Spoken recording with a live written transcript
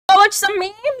watch some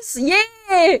memes?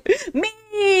 Yeah!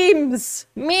 Memes!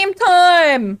 Meme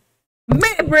time!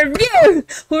 Meme review!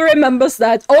 Who remembers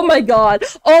that? Oh my god.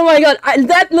 Oh my god.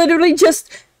 That literally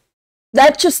just...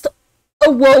 That just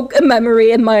awoke a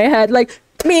memory in my head. Like,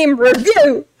 meme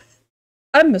review!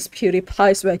 I miss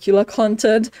PewDiePie's regular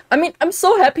content. I mean, I'm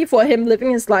so happy for him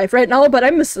living his life right now, but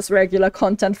I miss his regular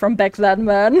content from back then,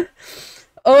 man.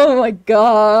 Oh my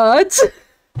god.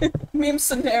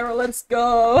 Kitsunero, let's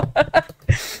go.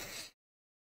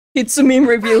 Kitsu meme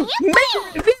review.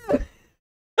 Meme review!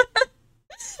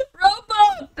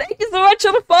 Robot, thank you so much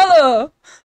for the follow.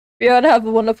 Björn have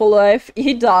a wonderful life.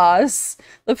 He does.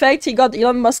 The fact he got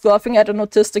Elon Musk laughing at an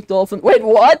autistic dolphin. Wait,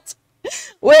 what?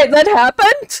 Wait, that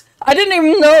happened? I didn't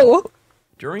even know.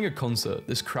 During a concert,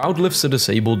 this crowd lifts a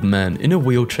disabled man in a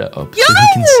wheelchair up so he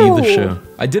can see the show.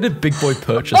 I did a big boy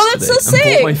purchase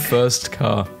today and bought my first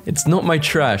car. It's not my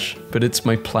trash, but it's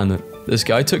my planet. This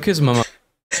guy took his mama.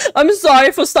 I'm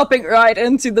sorry for stopping right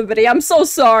into the video. I'm so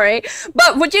sorry.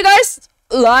 But would you guys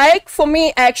like for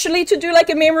me actually to do like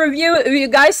a meme review? If you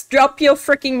guys drop your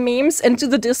freaking memes into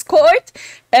the Discord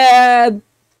and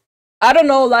I don't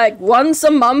know, like once a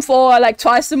month or like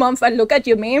twice a month I look at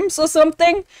your memes or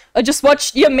something. Or just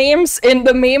watch your memes in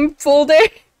the meme folder.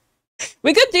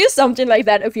 We could do something like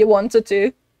that if you wanted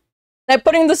to. Like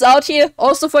putting this out here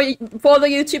also for the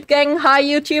YouTube gang. Hi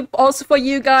YouTube, also for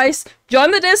you guys.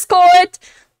 Join the Discord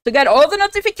to get all the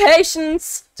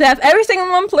notifications, to have everything in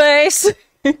one place.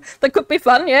 That could be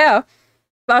fun, yeah.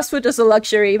 Fast food is a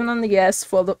luxury, even in the US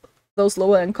for those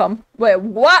lower income. Wait,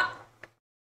 what?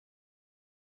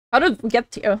 How did we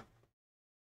get here?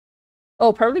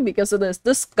 Oh, probably because of this.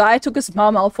 This guy took his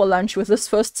mom out for lunch with his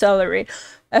first salary.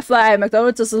 FYI,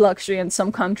 McDonald's is a luxury in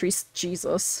some countries.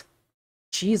 Jesus.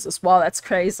 Jesus, wow, that's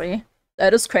crazy.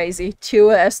 That is crazy.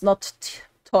 TOS, not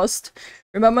tossed.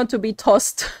 Remember to be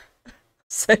tossed.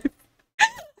 Safe.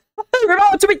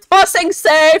 Remember to be tossing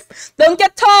safe! Don't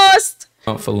get tossed!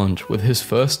 Out for lunch with his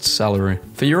first salary.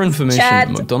 For your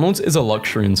information, McDonald's is a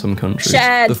luxury in some countries.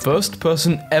 The first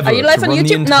person ever to run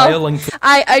the entire length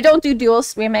I don't do dual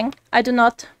streaming. I do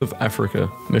not. Of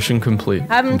Africa. Mission complete.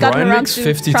 Haven't gotten Brian around makes to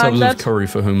 50 trying tubs that. of curry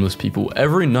for homeless people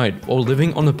every night while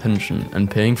living on a pension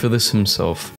and paying for this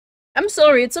himself. I'm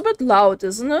sorry, it's a bit loud,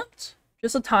 isn't it?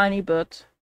 Just a tiny bit.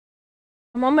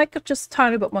 I'm gonna make it just a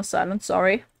tiny bit more silent,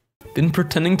 sorry. Been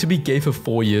pretending to be gay for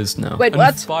 4 years now. Wait, and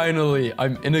what? Finally,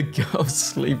 I'm in a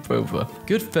girl's sleepover.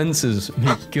 Good fences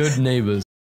make good neighbors.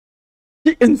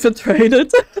 He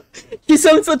infiltrated. He's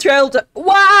infiltrated.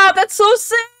 Wow, that's so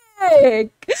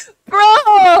sick!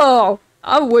 Bro!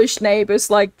 I wish neighbors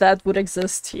like that would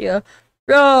exist here.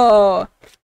 Bro!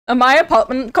 In my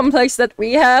apartment complex that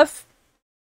we have,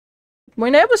 my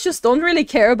neighbors just don't really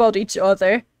care about each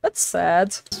other. That's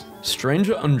sad.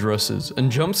 Stranger undresses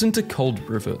and jumps into cold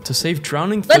river to save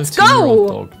drowning Let's 13-year-old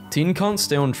go! dog. Teen can't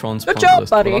stay on transplant Good job, list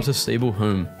buddy. without a stable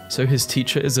home, so his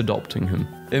teacher is adopting him.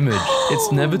 Image,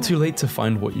 it's never too late to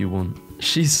find what you want.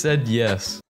 She said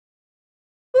yes.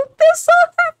 They're so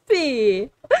happy!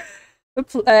 We're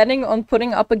planning on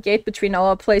putting up a gate between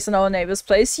our place and our neighbor's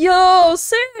place. Yo,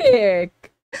 sick!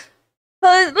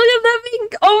 Look at that being—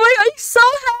 oh my god, I'm so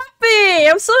happy!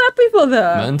 I'm so happy for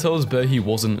that! Man tells Bear he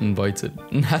wasn't invited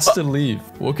and has to leave.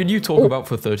 What could you talk about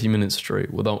for 30 minutes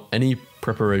straight without any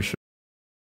preparation?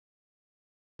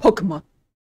 Pokemon.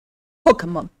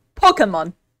 Pokemon.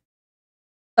 Pokemon.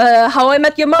 How I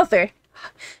Met Your Mother.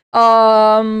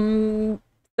 30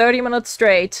 minutes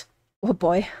straight. Oh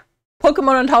boy.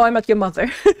 Pokemon and How I Met Your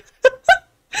Mother.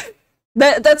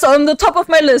 That's on the top of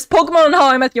my list. Pokemon and How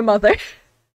I Met Your Mother.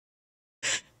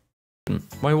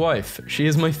 My wife, she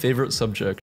is my favorite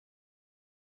subject.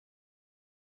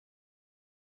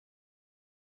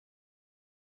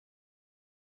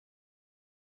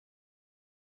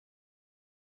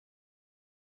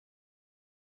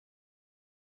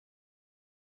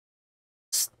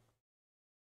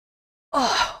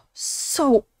 Oh,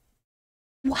 so...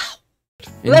 wow.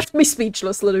 Left me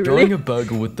speechless, literally. Drawing a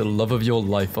burger with the love of your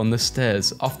life on the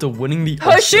stairs after winning the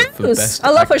Her Oscar for shoes! Best I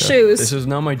love her Actor. shoes. This is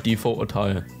now my default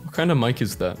attire. What kind of mic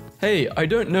is that? Hey, I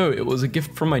don't know, it was a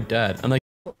gift from my dad, and I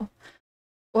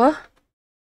What?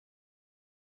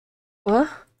 What?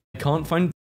 can't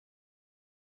find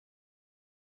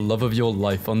the love of your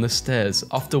life on the stairs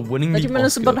after winning 30 the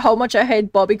minutes Oscar about how much I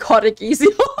hate Bobby Kotick easy.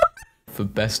 for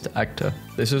Best Actor.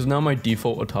 This is now my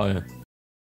default attire.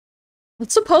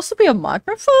 It's supposed to be a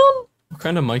microphone? What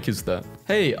kind of mic is that?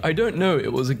 Hey, I don't know,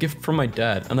 it was a gift from my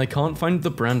dad, and I can't find the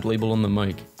brand label on the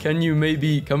mic. Can you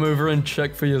maybe come over and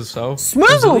check for yourself? Smooth!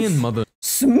 Brazilian mother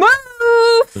Smooth!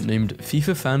 named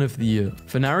FIFA Fan of the Year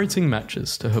for narrating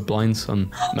matches to her blind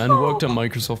son. Man worked at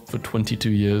Microsoft for 22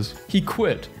 years. He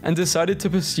quit and decided to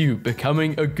pursue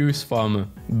becoming a goose farmer.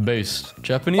 Based.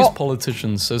 Japanese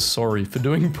politician says sorry for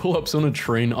doing pull-ups on a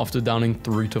train after downing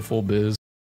 3 to 4 beers.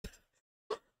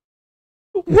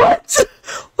 What?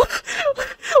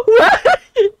 What?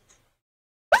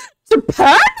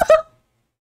 Japan?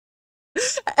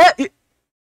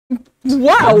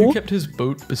 Wow. Man who kept his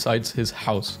boat beside his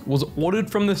house was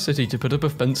ordered from the city to put up a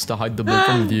fence to hide the boat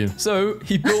from view. So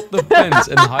he built the fence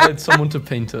and hired someone to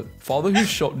paint it. Father who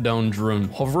shot down drone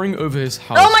hovering over his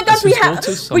house. Oh my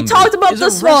god, we talked about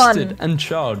this one. And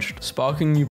charged,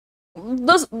 sparking you.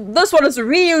 This one is a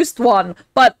reused one,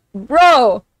 but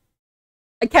bro,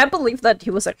 I can't believe that he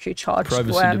was actually charged.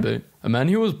 Privacy debate. A man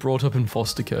who was brought up in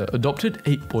foster care adopted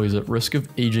 8 boys at risk of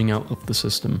aging out of the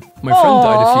system. My friend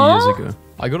died a few years ago.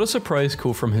 I got a surprise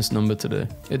call from his number today.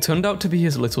 It turned out to be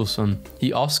his little son.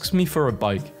 He asks me for a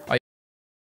bike. I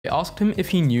asked him if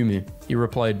he knew me. He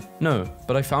replied, no,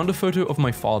 but I found a photo of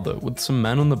my father with some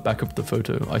man on the back of the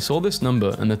photo. I saw this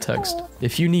number and a text.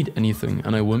 If you need anything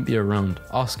and I won't be around,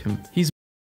 ask him. He's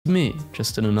me,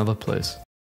 just in another place.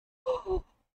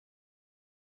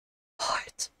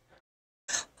 What?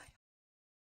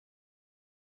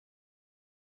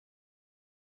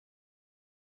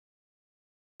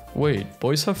 Wait,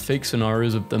 boys have fake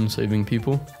scenarios of them saving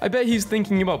people? I bet he's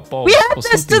thinking about balls. We had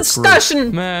this discussion!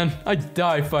 Gross. Man, I'd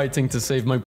die fighting to save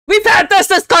my— We've had this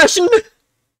discussion!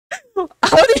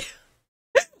 How do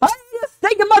you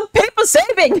think about people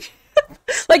saving?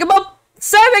 Like about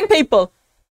saving people?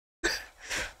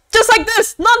 Just like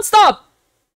this, non-stop!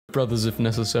 Brothers if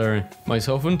necessary.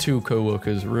 Myself and 2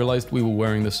 co-workers realized we were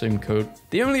wearing the same coat.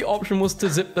 The only option was to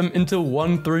zip them into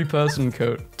one 3-person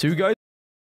coat. 2 guys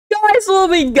will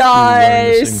be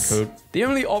guys. The, the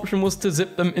only option was to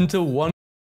zip them into one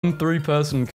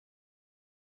 3-person coat.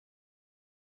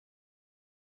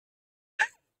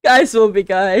 Guys will be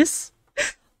guys.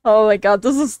 Oh my god,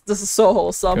 this is so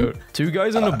wholesome. 2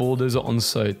 guys and a bulldozer on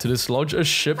site to dislodge a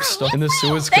ship stuck in the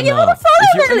Suez Canal. If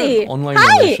you're in an online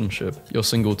relationship, you're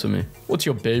single to me. What's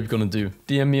your babe gonna do?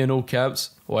 DM me in all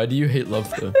caps? Why do you hate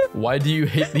love though? Why do you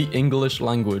hate the English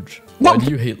language? Why do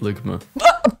you hate Ligma?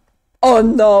 Oh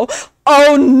no!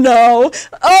 Oh no!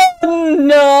 Oh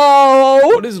no!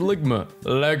 What is Ligma?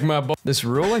 Ligma. This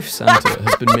real-life Santa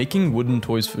has been making wooden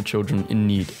toys for children in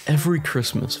need every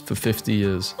Christmas for 50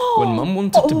 years. When Mum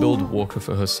wanted to build Walker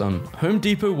for her son, Home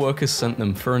Depot workers sent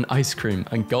them for an ice cream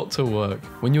and got to work.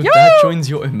 When your dad joins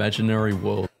your imaginary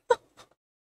world.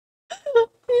 The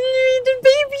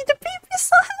baby's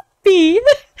so happy!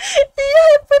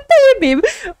 Yeah, baby!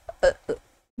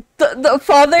 The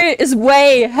father is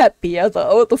way happier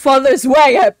though. The father is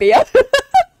way happier.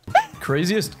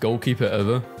 Craziest goalkeeper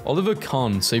ever? Oliver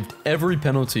Kahn saved every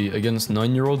penalty against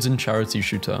 9-year-olds in charity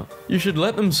shootout. You should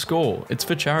let them score. It's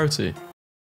for charity.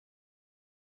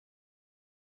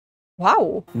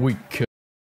 Wow. We could.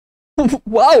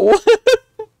 Wow.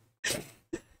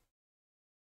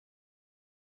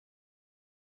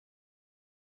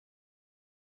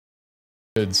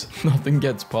 Nothing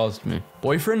gets past me.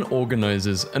 Boyfriend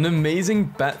organizes an amazing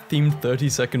bat-themed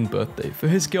 30-second birthday for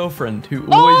his girlfriend who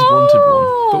always wanted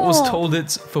one, but was told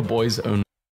it's for boys only.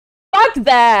 Fuck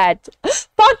that!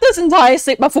 Fuck this entire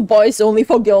stigma for boys only,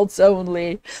 for girls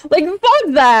only. Like,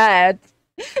 fuck that!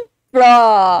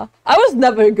 Bruh. I was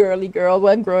never a girly girl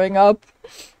when growing up.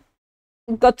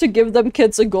 Got to give them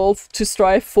kids a goal to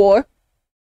strive for.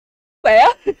 Fair?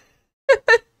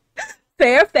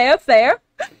 Fair.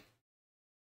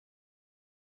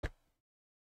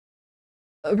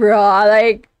 Bruh,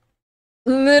 like,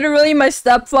 literally my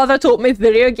stepfather told me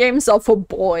video games are for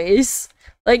boys.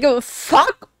 Like,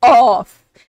 fuck off.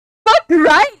 Fuck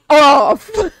right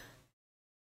off.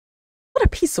 What a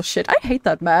piece of shit. I hate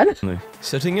that man.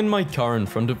 Sitting in my car in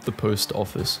front of the post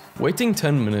office, waiting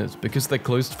 10 minutes because they're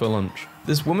closed for lunch.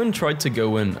 This woman tried to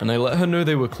go in and I let her know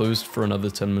they were closed for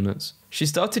another 10 minutes. She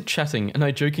started chatting and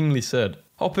I jokingly said,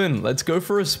 hop in, let's go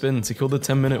for a spin to kill the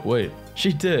 10-minute wait.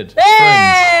 She did.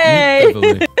 Hey! Friends,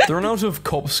 meet Beverly. Thrown out of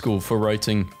cop school for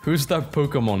writing, who's that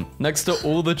Pokemon, next to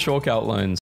all the chalk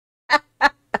outlines.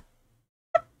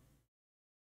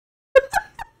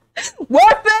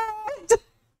 Worth it!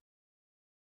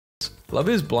 Love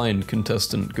is Blind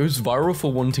contestant goes viral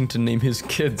for wanting to name his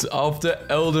kids after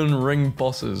Elden Ring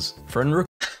bosses. Friend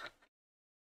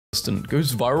contestant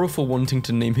goes viral for wanting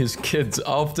to name his kids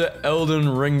after Elden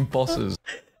Ring bosses.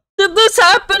 Did this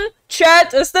happen?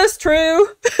 Chat, is this true?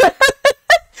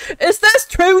 Is this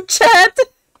true, chat?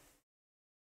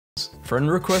 Friend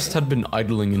request had been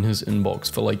idling in his inbox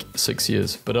for like 6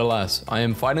 years, but alas, I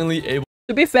am finally able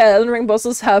To be fair, Elden Ring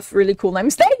bosses have really cool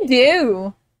names. They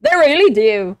do! They really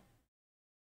do.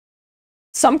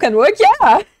 Some can work,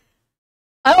 yeah.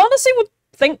 I honestly would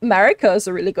think Marika is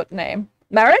a really good name.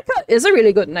 Marika is a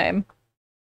really good name.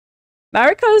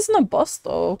 Marika isn't a boss,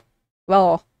 though.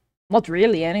 Well, not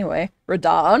really, anyway.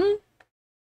 Radahn?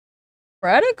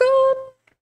 Radagon?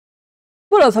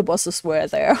 What other bosses were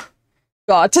there?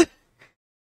 God.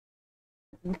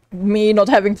 Me not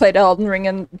having played Elden Ring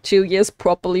in 2 years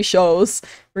properly shows.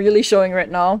 Really showing right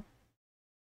now.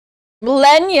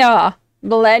 Millennia!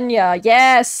 Millennia,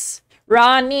 yes!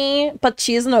 Rani, but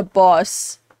she isn't a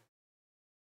boss.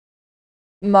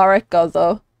 Marika,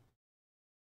 though.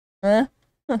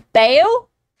 Bale?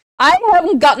 I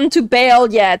haven't gotten to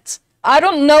Bale yet. I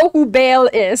don't know who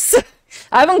Bale is.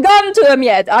 I haven't gotten to him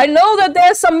yet. I know that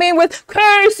there's some meme with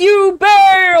 "Curse you,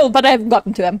 Bale!" but I haven't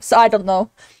gotten to him, so I don't know.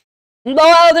 No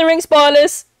Elden Ring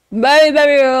spoilers. Very,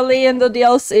 very early in the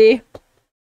DLC.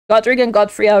 Godric and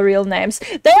Godfrey are real names.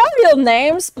 They are real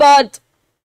names, but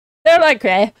they're like,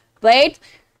 Blade.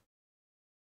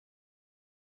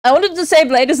 I wanted to say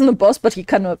Blade isn't a boss, but he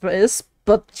kind of is.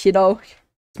 But, you know,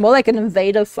 it's more like an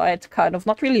invader fight, kind of.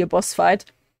 Not really a boss fight.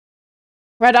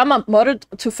 Right, I'm modded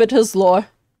to fit his lore.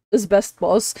 His best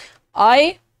boss.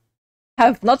 I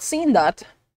have not seen that.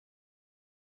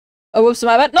 Oh, whoops,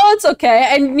 my bad. No, it's okay.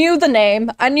 I knew the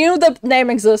name. I knew the name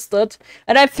existed.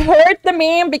 And I've heard the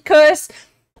meme because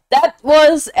that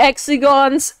was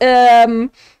Hexagon's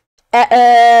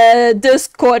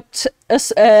Discord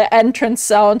entrance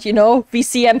sound, you know?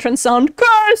 VC entrance sound.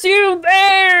 Curse you,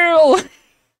 Bale!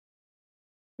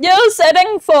 Yo,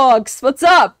 Setting Fox, what's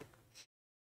up?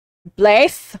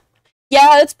 Blythe?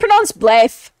 Yeah, it's pronounced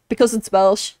Blythe because it's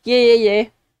Welsh. Yeah.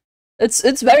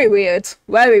 It's very weird.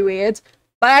 Very weird.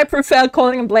 But I prefer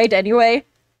calling him Blade anyway.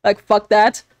 Like, fuck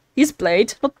that. He's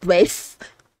Blade, not Blade.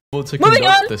 To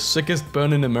conduct the sickest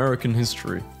burn in American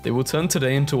history. They will turn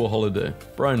today into a holiday.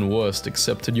 Brian Worst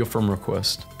accepted your from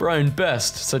request. Brian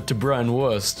Best said to Brian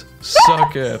Worst,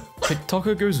 suck it.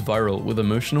 TikToker goes viral with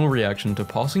emotional reaction to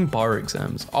passing bar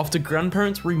exams after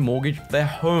grandparents remortgaged their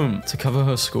home to cover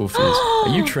her school fees. Are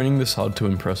you training this hard to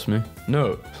impress me?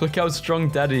 No. Look how strong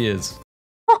daddy is.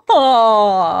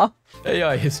 Aww.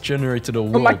 AI has generated a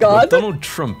world where Donald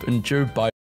Trump and Joe Biden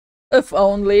if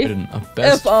only. Are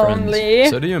best friends.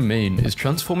 Sadio Mane is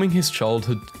transforming his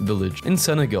childhood village in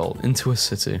Senegal into a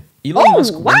city. Elon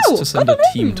Musk wants to send a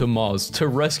team to Mars to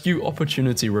rescue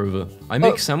Opportunity rover. I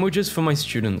make sandwiches for my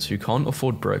students who can't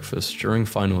afford breakfast during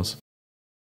finals.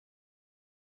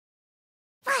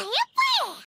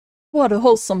 What a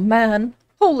wholesome man.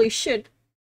 Holy shit.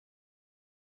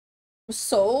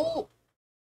 So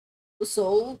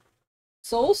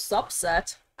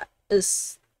Subset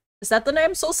is that the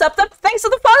name? Soul Scepter? Thanks for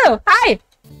the follow! Hi!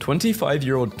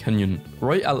 25-year-old Kenyan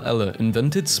Roy Al-Ella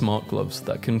invented smart gloves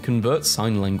that can convert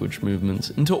sign language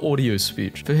movements into audio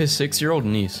speech for his 6-year-old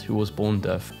niece who was born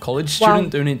deaf. College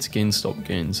student donates GameStop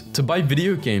gains to buy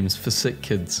video games for sick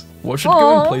kids. What should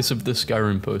go in place of the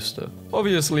Skyrim poster?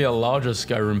 Obviously a larger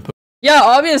Skyrim poster. Yeah,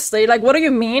 obviously. Like, what do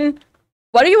you mean?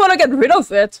 Why do you want to get rid of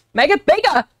it? Make it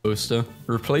bigger! Poster.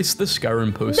 Replace the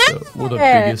Skyrim poster with a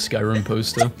bigger Skyrim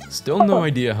poster. Still no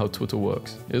idea how Twitter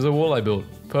works. Here's a wall I built.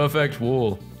 Perfect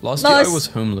wall. Last year I was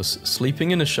homeless,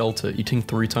 sleeping in a shelter, eating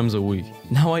 3 times a week.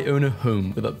 Now I own a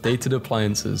home with updated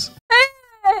appliances.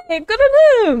 Hey, good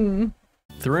on him!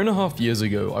 3.5 years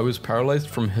ago, I was paralyzed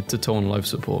from head to toe on life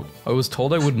support. I was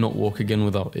told I would not walk again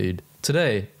without aid.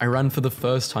 Today, I ran for the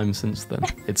first time since then.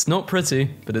 It's not pretty,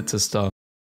 but it's a start.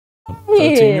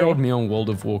 13-year-old me on World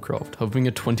of Warcraft, helping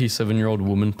a 27-year-old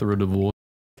woman through a divorce.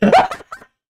 What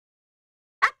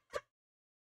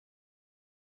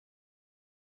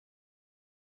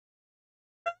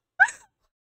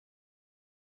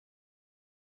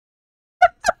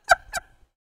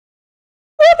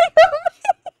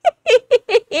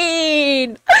do you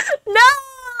mean?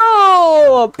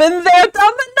 No! Been there,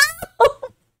 done it now!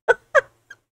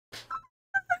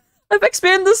 I've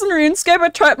experienced this in RuneScape, I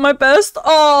tried my best.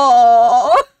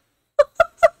 Oh,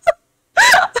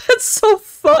 that's so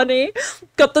funny.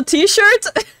 Got the t-shirt?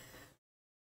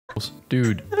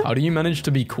 Dude, how do you manage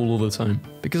to be cool all the time?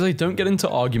 Because I don't get into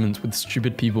arguments with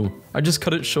stupid people. I just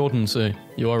cut it short and say,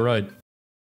 you are right.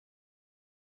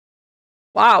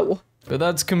 Wow. But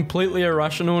that's completely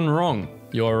irrational and wrong.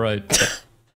 You are right.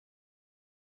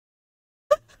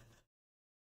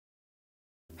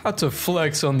 Had to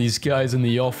flex on these guys in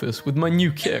the office with my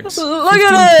new kicks. Look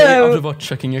at him! Out of our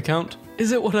checking account.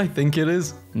 Is it what I think it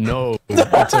is? No. It's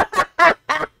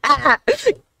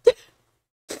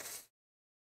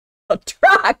a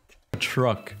track.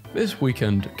 truck. This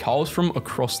weekend, cows from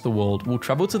across the world will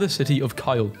travel to the city of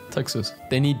Kyle, Texas.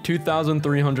 They need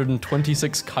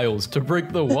 2,326 cows to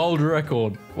break the world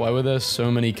record. Why were there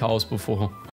so many cows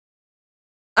before?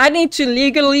 I need to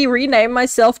legally rename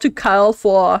myself to Kyle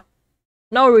for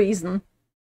no reason.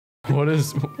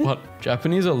 What?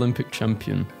 Japanese Olympic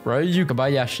champion Ryu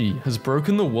Kobayashi has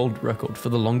broken the world record for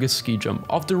the longest ski jump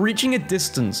after reaching a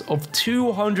distance of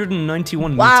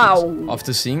 291 meters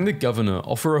after seeing the governor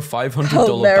offer a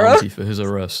 $500 bounty for his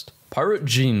arrest. Pirate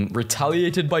Gene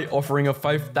retaliated by offering a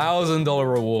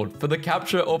 $5,000 reward for the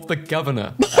capture of the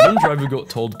governor. Adam Driver got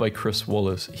told by Chris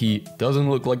Wallace he doesn't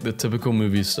look like the typical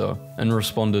movie star and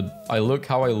responded, "I look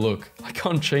how I look. I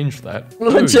can't change that."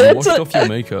 Legit? Oh, you washed off your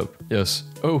makeup. Yes.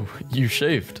 Oh, you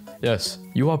shaved. Yes.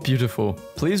 You are beautiful.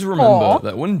 Please remember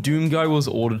that when Doom Guy was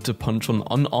ordered to punch on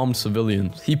unarmed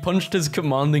civilians, he punched his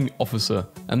commanding officer,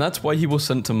 and that's why he was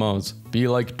sent to Mars. Be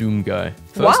like Doom Guy.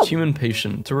 First human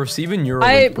patient to receive a neural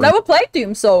I've never played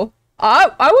Doom, so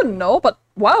I wouldn't know, but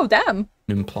wow, damn.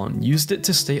 Implant used it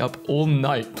to stay up all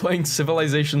night playing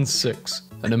Civilization 6.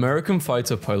 An American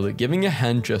fighter pilot giving a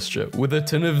hand gesture with a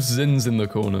tin of Zins in the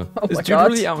corner. Is dude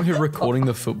really out here recording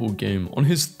the football game on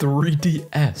his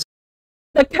 3DS?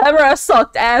 The camera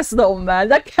sucked ass though, man.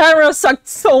 The camera sucked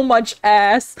so much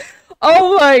ass.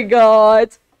 Oh my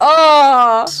god.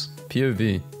 Ah.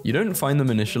 POV. You don't find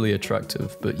them initially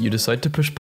attractive, but you decide to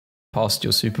push past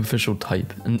your superficial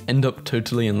type and end up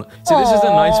totally in love. See, this is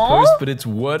a nice post, but it's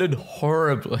worded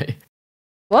horribly.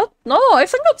 What? No, I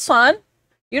think that's fine.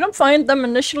 You don't find them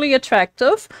initially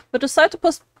attractive, but decide to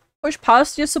push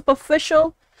past your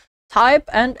superficial type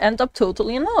and end up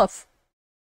totally in love.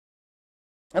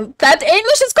 That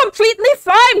English is completely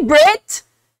fine, Brit!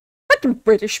 Fucking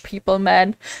British people,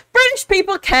 man. British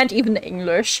people can't even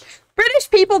English. British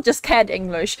people just can't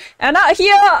English. And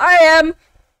here I am,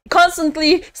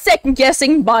 constantly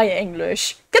second-guessing my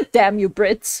English. God damn you,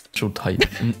 Brits. Type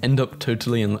and end up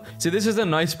totally in love. See, this is a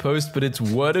nice post, but it's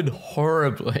worded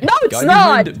horribly. No, it's guy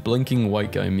not! Behind blinking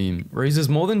white guy meme raises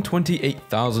more than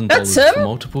 $28,000 for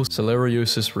multiple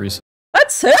sclerosis research.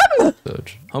 That's him!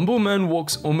 Humble man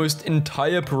walks almost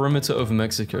entire perimeter of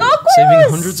Mexico, saving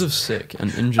hundreds of sick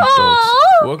and injured dogs.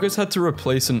 Workers had to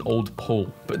replace an old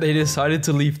pole, but they decided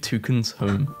to leave toucans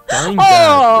home. Dying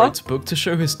dad writes book to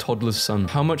show his toddler son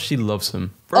how much he loves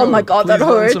him. Bro, oh my god, that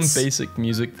hurts. Some basic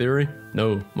music theory?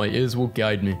 No, my ears will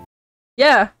guide me.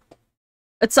 Yeah.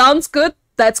 It sounds good.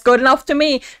 That's good enough to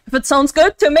me. If it sounds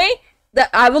good to me,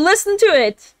 I will listen to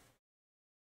it.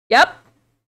 Yep.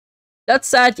 That's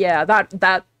sad, yeah.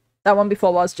 That one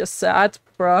before was just sad,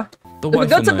 bruh. The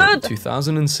Wife and I,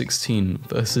 2016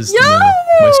 versus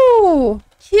Yo!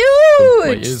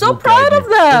 Huge! So proud of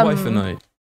them! The Wife and I.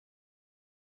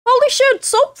 Holy shit,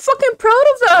 so fucking proud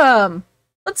of them!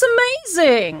 That's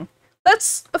amazing!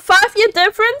 That's a 5-year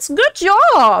difference? Good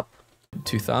job!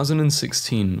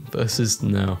 2016 versus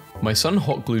now. My son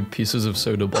hot glued pieces of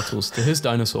soda bottles to his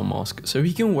dinosaur mask so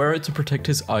he can wear it to protect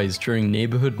his eyes during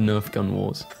neighborhood Nerf gun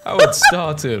wars. How it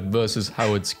started versus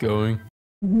how it's going.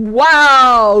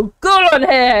 Wow, good on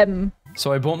him!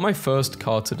 So I bought my first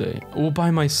car today, all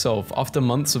by myself after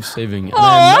months of saving, and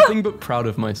I am nothing but proud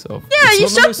of myself. Yeah, it's you not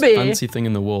should the most be. fancy thing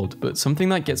in the world, but something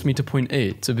that gets me to point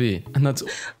A to B, and that's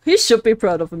he should be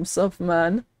proud of himself,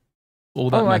 man. All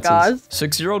that matters. God.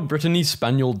 6-year-old Brittany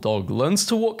Spaniel dog learns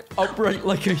to walk upright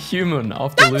like a human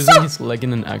after losing his leg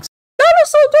in an accident.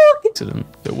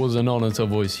 It was an honor to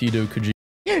voice Hideo Kojima.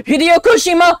 Hideo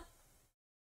Kojima!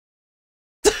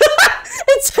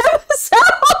 It's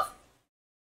himself!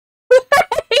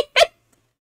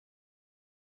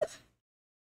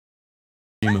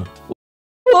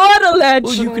 What a legend!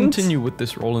 Will you continue with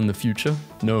this role in the future?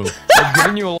 No. I've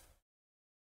given you a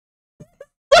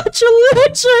such a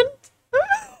legend!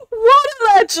 What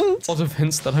a legend! lot of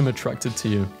hints that I'm attracted to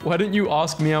you. Why didn't you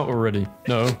ask me out already?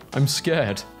 No, I'm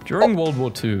scared. During World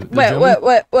War II,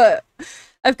 Wait.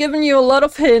 I've given you a lot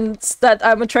of hints that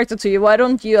I'm attracted to you. Why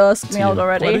don't you ask me out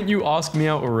already? Why didn't you ask me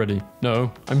out already?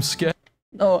 No, I'm scared.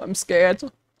 No, I'm scared.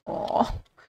 Aw.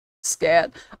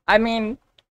 Scared. I mean...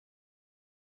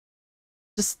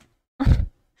 Just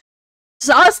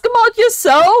ask him out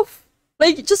yourself!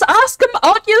 Like, just ask him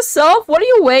out yourself! What are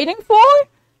you waiting for?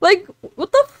 Like,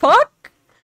 what the fuck?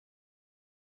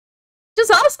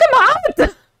 Just ask him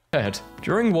out!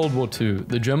 During World War II,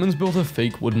 the Germans built a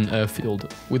fake wooden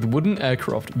airfield with wooden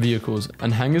aircraft vehicles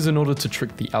and hangars in order to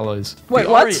trick the Allies. Wait, the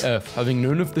what? RAF, having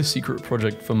known of the secret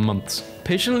project for months,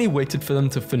 patiently waited for them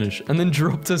to finish and then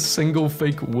dropped a single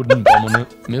fake wooden bomb on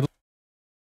it.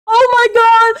 Oh my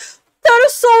god! That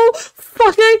is so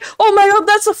fucking... Oh my god,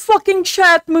 that's a fucking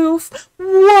chat move.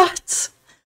 What?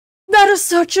 That is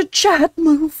such a chat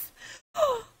move.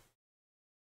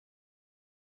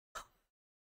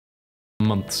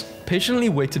 Months. Patiently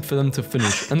waited for them to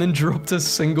finish and then dropped a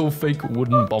single fake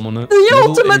wooden bomb on it. The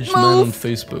ultimate Middle-aged man move. on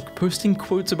Facebook posting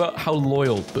quotes about how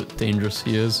loyal but dangerous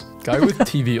he is. Guy with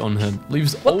TV on head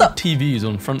leaves old TVs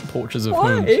on front porches of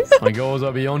homes. My goals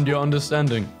are beyond your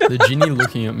understanding. The genie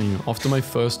looking at me after my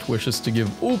first wish is to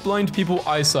give all blind people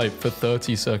eyesight for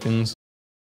 30 seconds.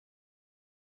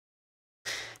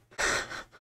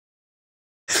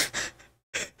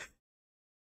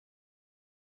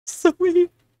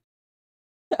 Sweet.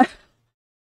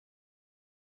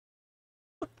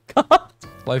 God.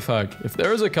 Life hack. If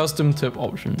there is a custom tip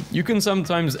option, you can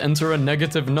sometimes enter a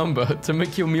negative number to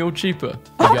make your meal cheaper.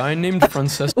 A guy named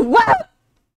Francesco. What?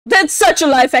 That's such a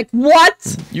life hack.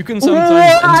 What? You can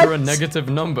sometimes enter a negative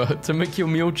number to make your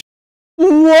meal cheaper.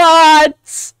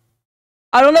 What?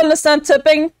 I don't understand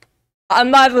tipping. I'm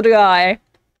not the guy.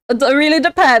 It really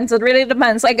depends. It really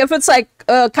depends. Like, if it's like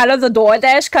kind of the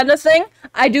DoorDash kind of thing,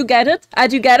 I do get it.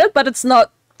 But it's not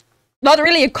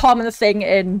really a common thing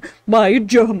in my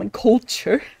German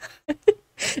culture.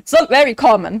 It's not very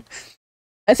common.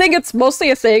 I think it's mostly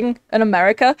a thing in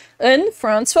America. In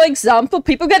France, for example,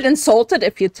 people get insulted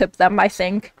if you tip them, I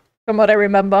think, from what I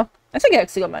remember. I think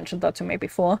Axel mentioned that to me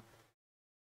before.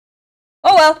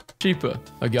 Oh well. Cheaper.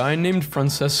 A guy named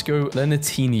Francesco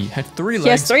Lenatini had 3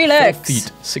 legs, 4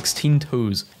 feet, 16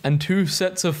 toes, and 2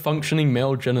 sets of functioning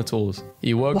male genitals.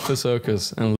 He worked for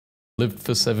circus and lived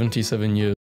for 77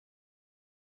 years.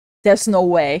 There's no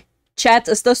way. Chat,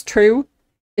 is this true?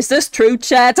 Is this true,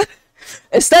 chat?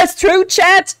 Is that true,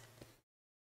 chat?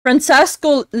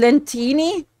 Francesco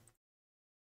Lentini?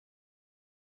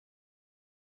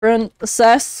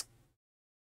 Francesco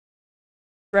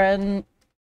Lentini.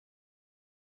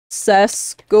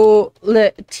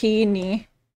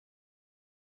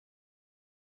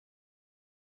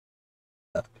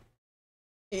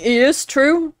 It is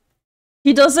true.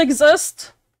 He does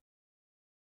exist.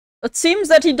 It seems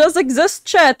that he does exist,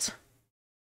 chat.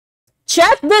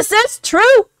 Chat, this is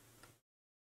true!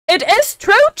 It is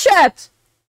true, chat!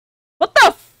 What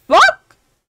the fuck?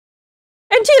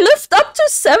 And he lived up to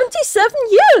 77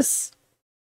 years!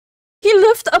 He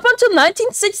lived up until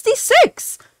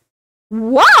 1966!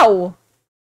 Wow!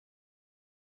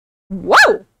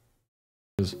 Wow!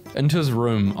 Enters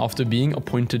Rome after being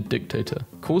appointed dictator.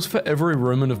 Calls for every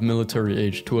Roman of military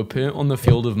age to appear on the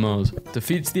field of Mars.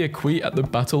 Defeats the Equi at the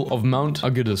Battle of Mount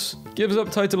Augustus. Gives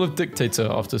up title of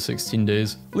dictator after 16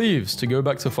 days. Leaves to go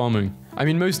back to farming. I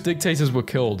mean, most dictators were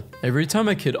killed. Every time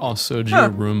a kid asked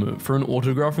Sergio Roma for an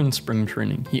autograph in spring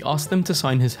training, he asked them to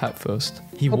sign his hat first.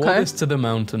 He wore this to the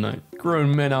mound tonight.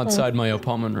 Grown men outside my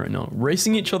apartment right now,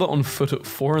 racing each other on foot at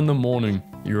 4 in the morning.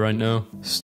 You right now?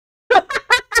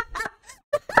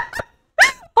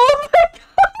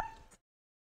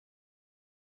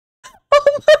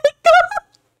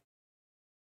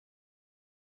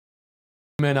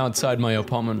 Men outside my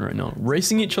apartment right now,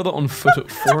 racing each other on foot at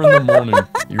 4 in the morning.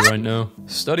 You right now?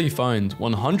 Study finds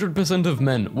 100% of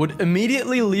men would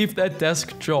immediately leave their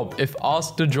desk job if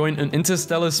asked to join an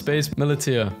interstellar space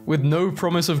military with no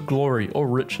promise of glory or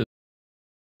riches.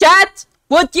 Chat,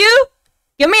 would you?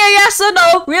 Give me a yes or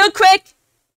no, real quick.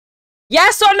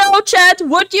 Yes or no, chat,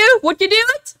 would you? Would you do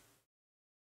it?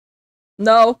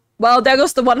 No. Well, there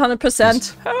goes the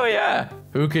 100%. Hell yeah!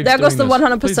 Who keeps there goes the this?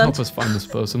 100%. Please help us find this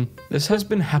person. This has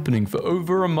been happening for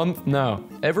over a month now.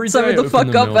 Every day Sorry, I open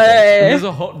the mailbox, and there's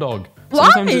a hot dog.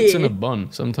 Sometimes it's in a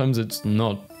bun, sometimes it's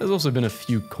not. There's also been a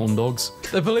few corn dogs.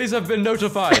 The police have been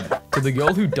notified! To the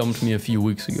girl who dumped me a few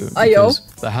weeks ago. Because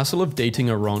the hassle of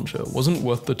dating a rancher wasn't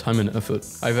worth the time and effort.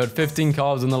 I've had 15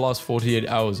 calves in the last 48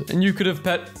 hours, and you could have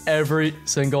pet every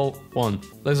single one.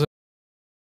 There's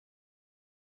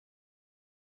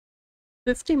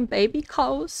 15 baby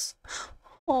cows.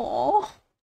 Aww.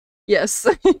 Yes.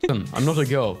 I'm not a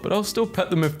girl, but I'll still pet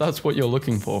them if that's what you're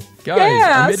looking for. Guys,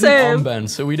 I made an armband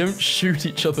so we don't shoot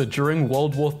each other during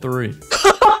World War III.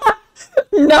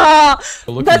 Nah,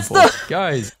 that's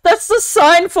the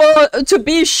sign for to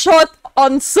be shot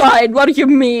on sight. What do you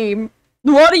mean?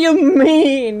 What do you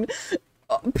mean?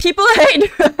 People hate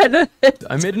it.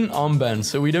 I made an armband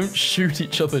so we don't shoot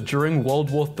each other during World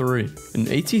War III. An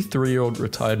 83-year-old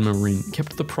retired Marine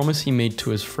kept the promise he made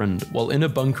to his friend while in a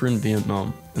bunker in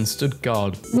Vietnam and stood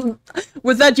guard.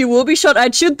 With that you will be shot,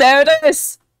 I'd shoot. There it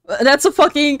is. That's a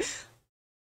fucking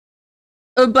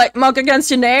black mark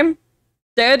against your name.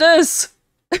 There it is.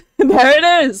 There it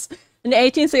is. An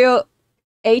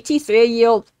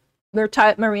 83-year-old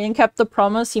retired Marine kept the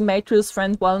promise he made to his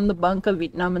friend while in the bunker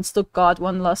Vietnam and stood guard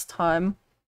one last time.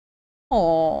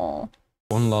 Aww.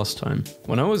 one last time.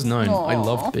 When I was 9, I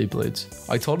loved Beyblades.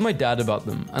 I told my dad about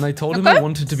them, and I told him Okay. I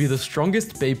wanted to be the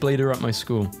strongest Beyblader at my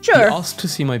school. Sure. He asked to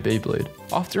see my Beyblade.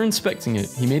 After inspecting it,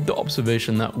 he made the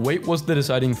observation that weight was the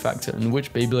deciding factor in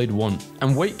which Beyblade won,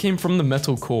 and weight came from the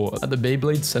metal core at the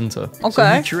Beyblade center. So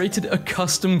Okay. he curated a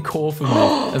custom core for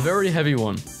me, a very heavy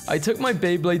one. I took my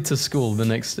Beyblade to school the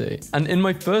next day, and in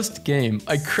my first game,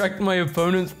 I cracked my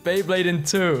opponent's Beyblade in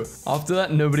 2. After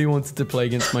that, nobody wanted to play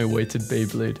against my weighted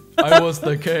Beyblade. I was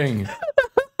the king.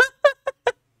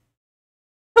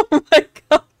 Oh my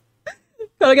god.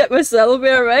 Gotta get my salad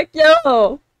beer back,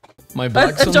 yo! My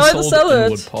black son enjoy the sold salad.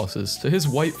 inward passes to his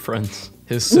white friends.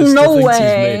 His sister No thinks way.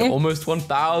 he's made almost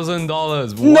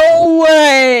 $1,000. No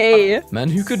way! Man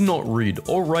who could not read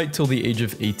or write till the age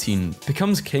of 18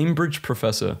 becomes Cambridge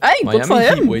professor. Hey, good for Miami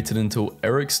Heat him. waited until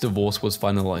Eric's divorce was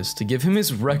finalized to give him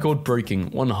his record-breaking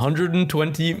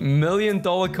 $120 million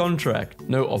contract.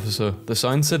 No, officer, the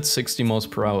sign said 60 miles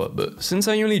per hour, but since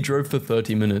I only drove for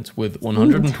 30 minutes with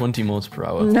 120 miles per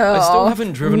hour, No. I still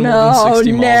haven't driven more than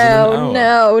 60 miles in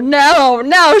an hour.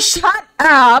 No, shut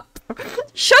up!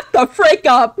 Shut the freak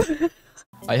up!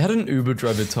 I had an Uber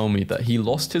driver tell me that he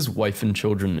lost his wife and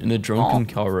children in a drunken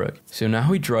car wreck, so now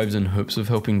he drives in hopes of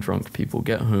helping drunk people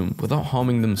get home without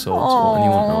harming themselves or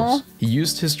anyone else. He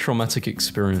used his traumatic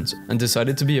experience and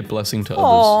decided to be a blessing to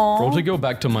others. Brought a girl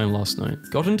back to mine last night,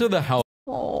 got into the house.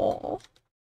 Oh,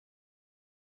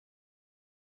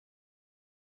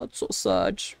 that's so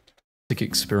sad.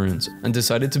 Experience and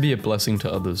decided to be a blessing to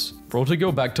others. Brought a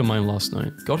girl back to mine last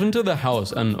night. Got into the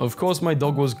house and of course my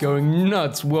dog was going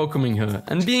nuts welcoming her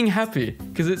and being happy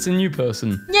because it's a new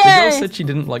person. Yay! The girl said she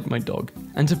didn't like my dog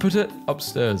and to put it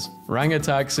upstairs. Rang a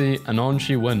taxi and on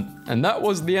she went. And that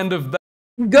was the end of that.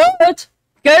 Good!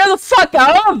 Get the fuck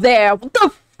out of there! What the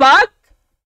fuck?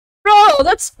 Bro,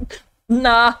 that's...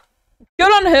 Nah.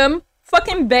 Good on him.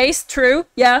 Fucking based, true.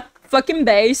 Yeah, fucking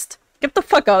based. Get the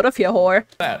fuck out of here, whore.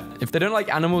 If they don't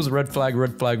like animals, red flag,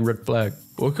 red flag, red flag.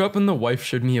 Woke up and the wife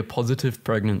showed me a positive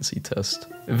pregnancy test.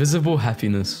 Visible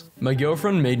happiness. My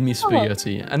girlfriend made me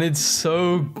spaghetti and it's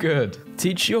so good.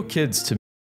 Teach your kids to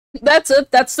That's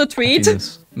it, that's the tweet.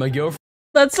 happiness. My girlfriend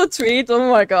That's the tweet, oh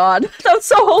my god. That's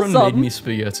so made wholesome. me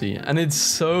spaghetti and it's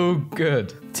so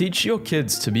good. Teach your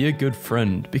kids to be a good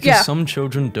friend because Yeah. some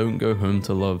children don't go home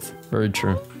to love. Very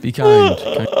true. Be kind.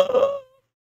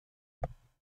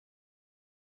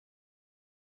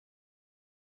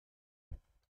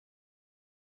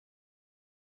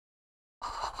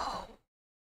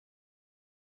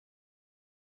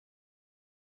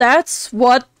 That's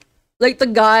what, like, the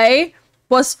guy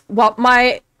was what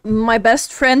my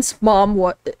best friend's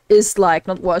mom is like.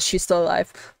 Not was, she's still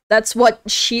alive. That's what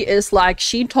she is like.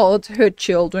 She taught her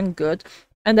children good,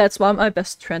 and that's why my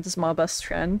best friend is my best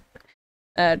friend.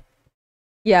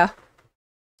 Yeah.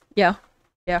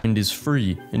 And is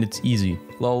free and it's easy.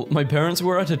 Lol, my parents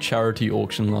were at a charity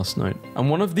auction last night, and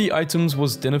one of the items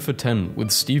was dinner for 10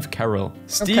 with Steve Carell.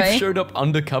 Steve Okay. showed up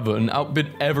undercover and outbid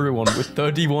everyone with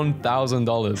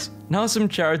 $31,000. Now some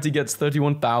charity gets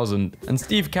 $31,000, and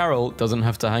Steve Carell doesn't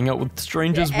have to hang out with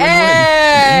strangers win-win.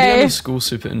 An Indiana school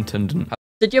superintendent.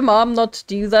 Did your mom not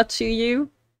do that to you?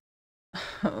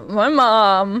 My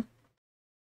mom.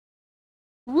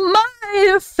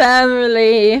 My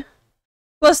family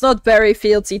was not very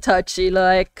feelsy touchy,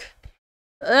 like,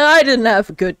 I didn't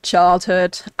have a good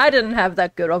childhood. I didn't have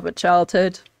that good of a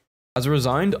childhood. Has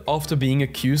resigned after being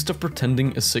accused of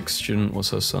pretending a sick student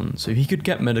was her son so he could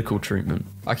get medical treatment.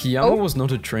 Akiyama was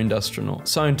not a trained astronaut,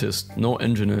 scientist, nor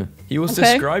engineer. He was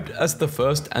described as the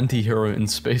first anti-hero in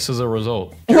space as a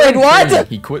result. Wait, what? Training,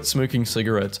 he quit smoking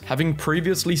cigarettes, having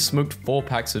previously smoked 4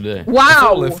 packs a day.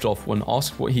 Wow. Before liftoff, when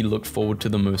asked what he looked forward to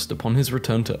the most upon his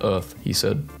return to Earth, he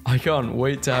said, "I can't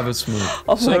wait to have a smoke."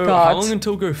 Oh so, my god. How Long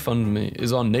Until GoFundMe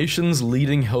is our nation's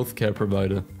leading healthcare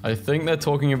provider. I think they're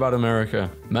talking about America.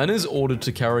 Man is ordered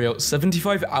to carry out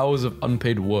 75 hours of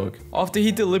unpaid work after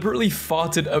he deliberately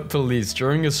farted at police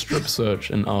during a strip search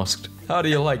and asked, "How do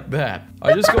you like that?"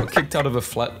 I just got kicked out of a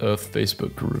Flat Earth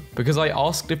Facebook group because I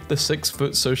asked if the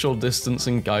 6-foot social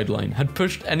distancing guideline had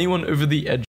pushed anyone over the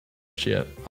edge yet.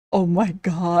 Oh my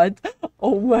god.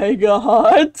 Oh my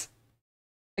god.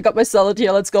 I got my salad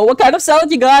here, let's go. What kind of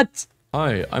salad you got?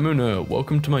 Hi, I'm Ono.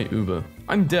 Welcome to my Uber.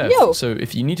 I'm deaf, Yo. so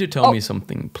if you need to tell me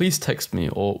something, please text me,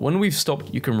 or when we've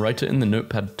stopped, you can write it in the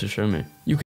notepad to show me.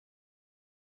 You can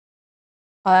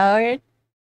Are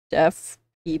deaf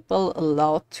people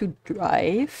allowed to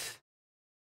drive?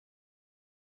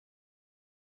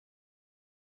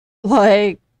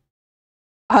 Like,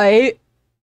 are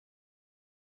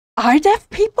deaf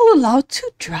people allowed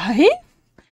to drive?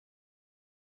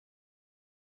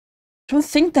 Don't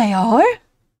think they are.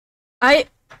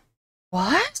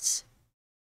 What?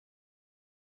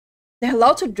 They're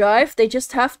allowed to drive, they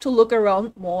just have to look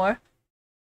around more.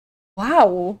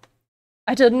 Wow.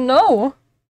 I didn't know.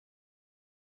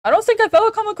 I don't think I've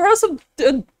ever come across a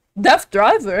deaf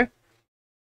driver.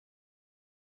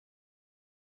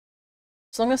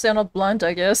 As long as they're not blind,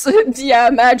 I guess. Yeah,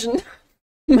 imagine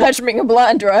being a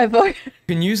blind driver. You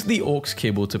can use the aux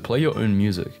cable to play your own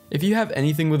music. If you have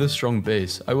anything with a strong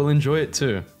bass, I will enjoy it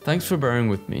too. Thanks for bearing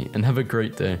with me, and have a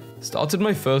great day. Started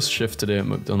my first shift today at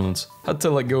McDonald's. Had to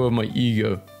let go of my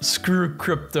ego. Screw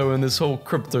crypto and this whole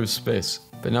crypto space.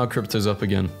 But now crypto's up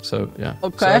again, so yeah.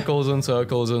 Okay. Circles and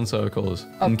circles and circles.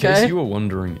 Okay. In case you were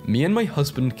wondering, me and my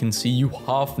husband can see you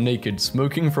half naked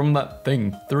smoking from that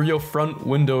thing through your front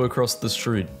window across the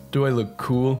street. Do I look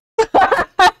cool?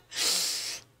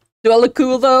 Do I look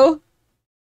cool though?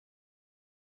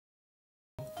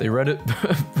 They read it,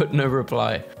 but no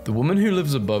reply. The woman who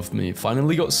lives above me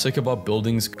finally got sick of our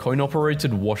building's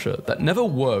coin-operated washer that never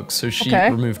works, so she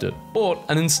removed it. Bought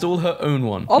and installed her own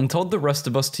one, and told the rest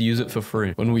of us to use it for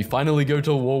free. When we finally go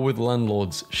to war with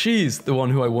landlords, she's the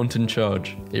one who I want in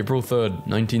charge. April 3rd,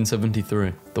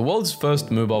 1973. The world's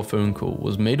first mobile phone call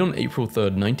was made on April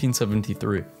 3rd,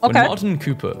 1973, when Martin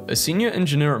Cooper, a senior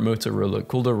engineer at Motorola,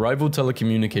 called a rival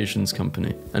telecommunications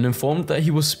company and informed that he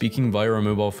was speaking via a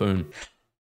mobile phone.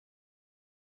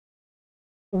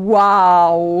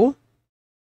 Wow.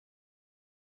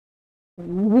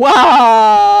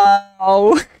 Wow.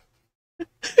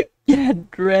 Get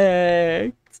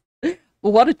wrecked.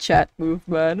 What a chat move,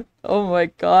 man. Oh my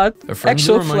god. A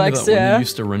friendly reminder that when you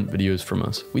used to rent videos from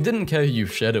us, we didn't care who you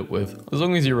shared it with, as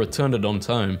long as you returned it on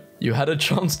time. You had a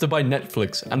chance to buy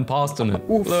Netflix and passed on it.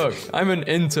 Oof. Look, I'm an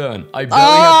intern. I barely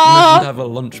have permission to have a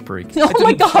lunch break. I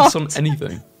didn't pass on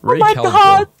anything. Ray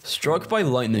Caldwell, struck by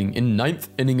lightning in 9th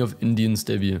inning of Indians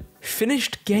debut.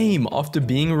 Finished game after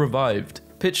being revived.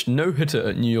 Pitched no-hitter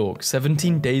at New York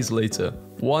 17 days later.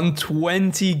 Won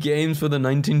 20 games for the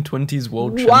 1920s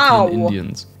world champion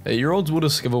Indians. 8-year-olds will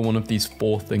discover one of these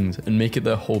 4 things and make it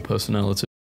their whole personality.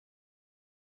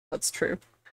 That's true.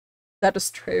 That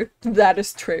is true. That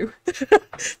is true.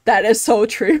 That is so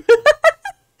true.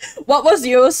 What was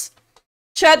yours?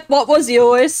 Chat, what was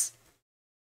yours?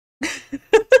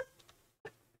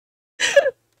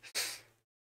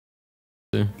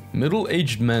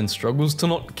 Middle-aged man struggles to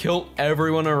not kill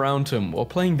everyone around him while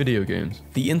playing video games.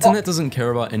 The internet doesn't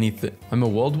care about anything. I'm a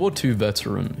World War II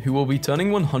veteran who will be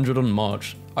turning 100 on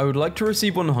March. I would like to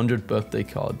receive 100 birthday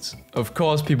cards. Of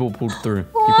course people pulled through.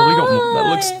 He probably got more. That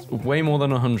looks way more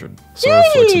than 100. Sorry,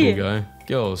 flexible guy.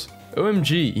 Girls.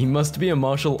 OMG, he must be a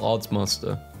martial arts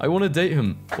master. I want to date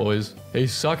him, boys.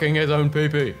 He's sucking his own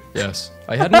pee-pee. Yes.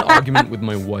 I had an argument with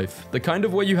my wife, the kind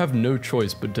of where you have no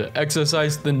choice but to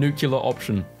exercise the nuclear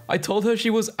option. I told her she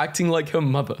was acting like her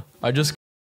mother. I just...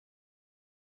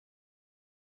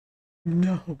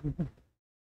 No.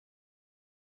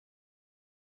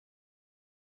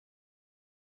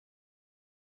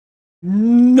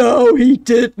 No, he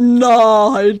did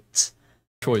not.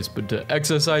 Choice but to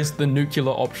exercise the nuclear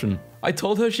option. I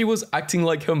told her she was acting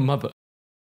like her mother.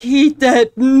 He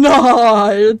did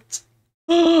not.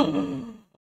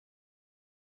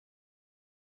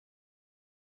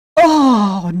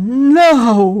 Oh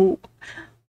no.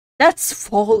 That's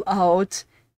Fallout.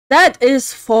 That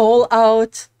is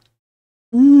Fallout.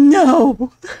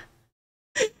 No.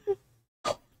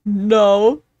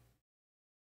 No.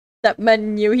 That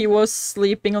man knew he was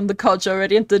sleeping on the couch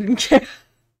already and didn't care.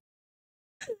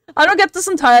 I don't get this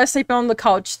entire sleeping on the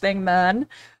couch thing, man.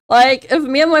 Like, if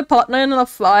me and my partner in a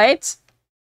fight,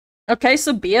 okay,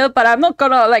 so be it, but I'm not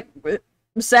gonna, like,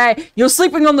 say, you're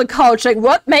sleeping on the couch. Like,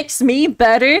 what makes me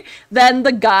better than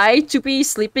the guy to be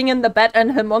sleeping in the bed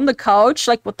and him on the couch?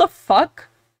 Like, what the fuck?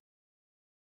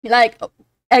 Like,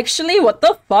 actually, what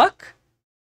the fuck?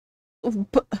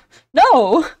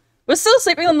 No! We're still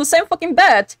sleeping on the same fucking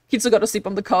bed. Kitsu gotta sleep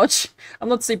on the couch. I'm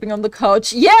not sleeping on the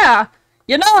couch. Yeah!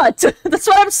 You're not! That's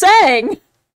what I'm saying!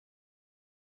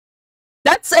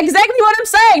 That's exactly what I'm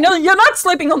saying! No, you're not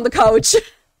sleeping on the couch!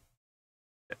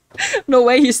 No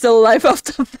way he's still alive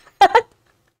after that.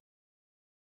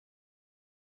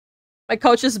 My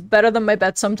couch is better than my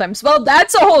bed sometimes. Well,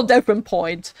 that's a whole different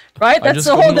point, right? That's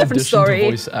a whole different story.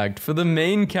 To voice act for the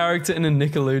main character in a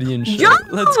Nickelodeon show. Yo!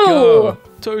 Let's go!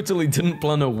 Totally didn't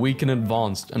plan a week in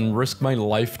advance and risk my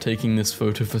life taking this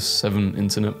photo for 7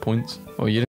 internet points. Oh,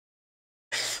 you didn't.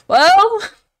 Well,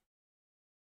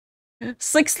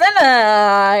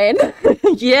 69.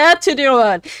 You had to do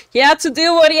it. You had to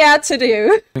do what you had to do.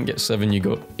 You didn't get 7, you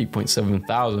got 8.7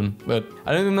 thousand, but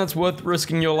I don't think that's worth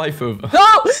risking your life over.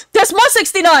 No! There's more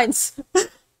 69s!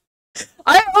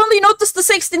 I only noticed the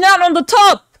 69 on the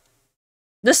top.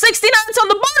 The 69's on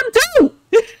the bottom too.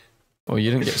 Well,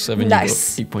 you didn't get 7,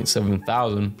 nice. You got 8.7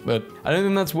 thousand, but I don't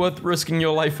think that's worth risking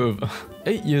your life over.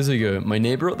 8 years ago, my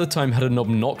neighbor at the time had an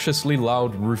obnoxiously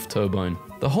loud roof turbine.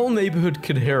 The whole neighborhood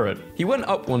could hear it. He went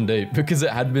up one day because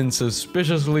it had been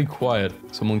suspiciously quiet.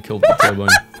 Someone killed the turbine.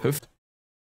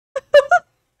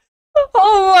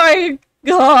 Oh my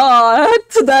god,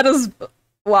 that is...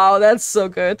 Wow, that's so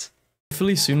good.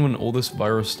 Hopefully soon when all this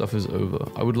virus stuff is over,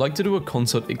 I would like to do a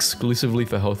concert exclusively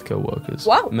for healthcare workers.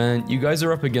 Wow. Man, you guys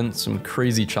are up against some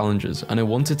crazy challenges, and I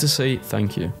wanted to say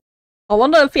thank you. I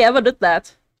wonder if he ever did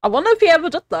that.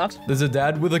 There's a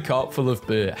dad with a cart full of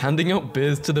beer, handing out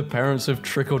beers to the parents of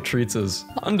trick-or-treaters.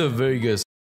 Under Vegas.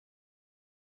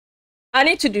 I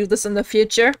need to do this in the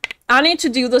future. No, I need to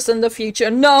do this in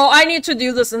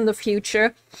the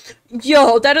future.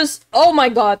 Yo, that is... Oh my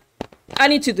god. I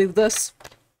need to do this.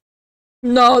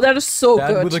 No, that is so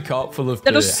good. Dad with a cart full of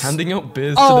beer, handing out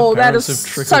beers to the parents of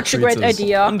trick-or-treaters. Such a great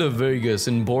idea. Under Vegas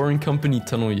in Boring Company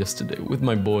Tunnel yesterday with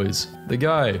my boys. The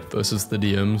guy versus the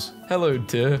DMs. Hello,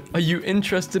 dear. Are you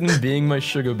interested in being my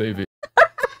sugar baby?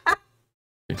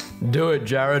 Do it,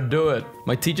 Jared, do it.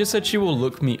 My teacher said she will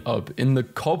look me up in the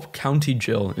Cobb County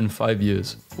Jail in 5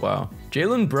 years. Wow.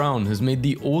 Jalen Brown has made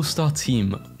the all-star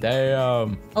team.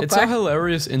 Damn. Okay. It's our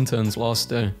hilarious intern's last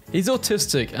day. He's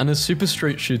autistic and a super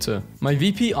straight shooter. My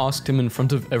VP asked him in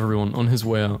front of everyone on his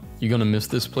way out, "You gonna miss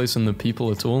this place and the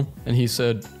people at all?" And he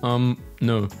said,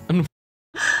 no. And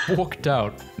walked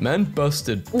out. Man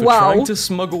busted for trying to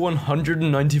smuggle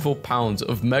 194 pounds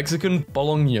of Mexican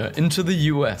bologna into the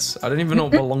US. I don't even know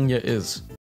what bologna is.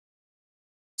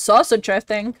 Sausage, I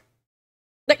think.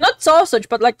 Like, not sausage,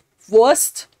 but like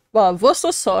wurst. Well, wurst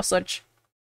or sausage.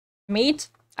 Meat,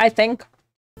 I think.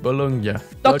 Bologna.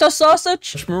 Dr.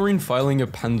 Sausage? Marine filing a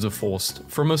Panzerfaust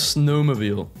from a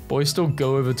snowmobile. Boys still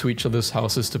go over to each other's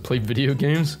houses to play video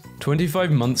games.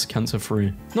 25 months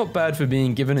cancer-free. Not bad for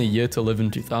being given a year to live in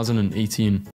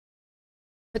 2018.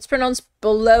 It's pronounced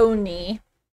bologna.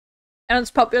 And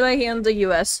it's popular here in the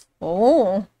US.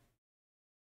 Oh.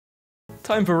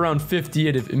 Time for round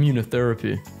 58 of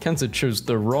immunotherapy. Cancer chose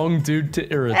the wrong dude to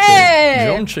irritate. Hey!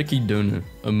 John Chicky Dono,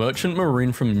 a merchant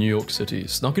marine from New York City,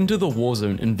 snuck into the war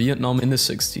zone in Vietnam in the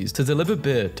 60s to deliver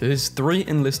beer to his 3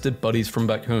 enlisted buddies from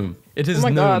back home. It is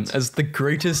known as the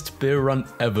greatest beer run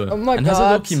ever, and has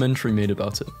a documentary made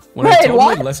about it. When I told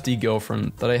my lefty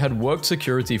girlfriend that I had worked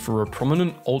security for a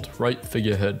prominent alt-right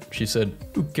figurehead, she said,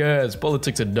 "Who cares?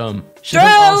 Politics are dumb." She then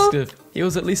asked if he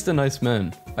was at least a nice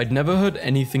man. I'd never heard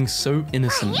anything so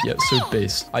innocent yet so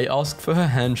base. I asked for her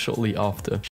hand shortly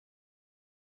after.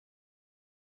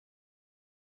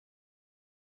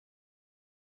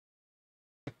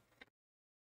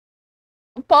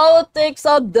 Politics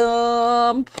are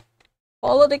dumb.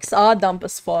 Politics are dumb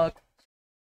as fuck.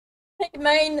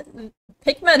 Pigman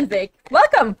Vic,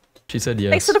 welcome! She said yes.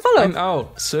 Thanks for the follow. I'm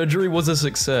out. Surgery was a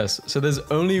success, so there's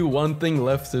only one thing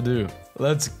left to do.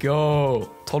 Let's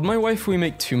go. Told my wife we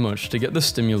make too much to get the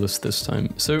stimulus this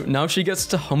time, so now she gets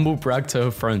to humble brag to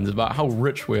her friends about how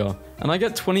rich we are. And I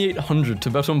get 2,800 to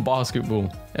bet on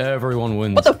basketball. Everyone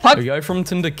wins. What the fuck? A guy from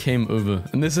Tinder came over,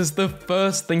 and this is the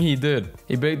first thing he did.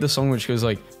 He played the song which goes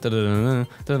like... Oh my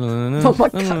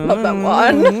god, not that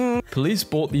one. Police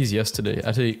bought these yesterday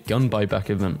at a gun buyback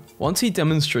event. Once he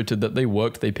demonstrated that they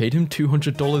worked, they paid him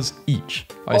 $200 each.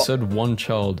 I said 1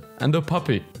 child and a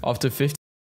puppy. After 50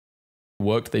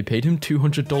 worked, they paid him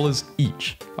 $200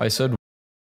 each. I said...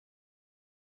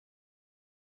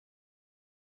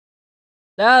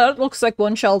 Yeah, that looks like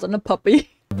 1 child and a puppy.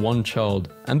 1 child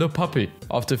and a puppy.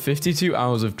 After 52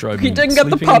 hours of driving, he didn't get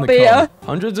the puppy, in the car,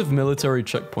 hundreds of military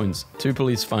checkpoints, 2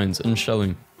 police fines, and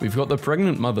shelling. We've got the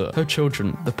pregnant mother, her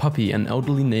children, the puppy, and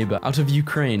elderly neighbor out of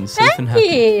Ukraine, safe and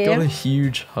happy. Got a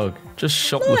huge hug. Just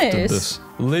shoplifted this.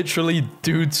 Literally,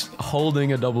 dudes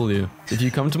holding a W. If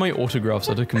you come to my autographs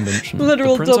at a convention, the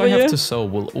prints I have to sell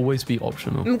will always be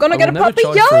optional. I'm gonna get a puppy,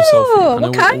 for a selfie, and I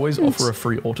will always offer a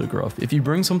free autograph if you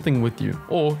bring something with you,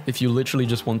 or if you literally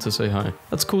just want to say hi.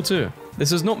 That's cool too.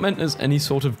 This is not meant as any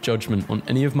sort of judgment on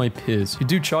any of my peers who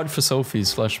do charge for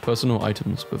selfies / personal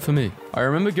items, but for me, I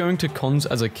remember going to cons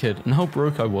as a kid and how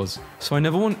broke I was, so I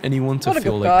never want anyone to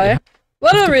feel like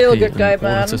what a real good guy,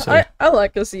 man. I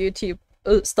like his YouTube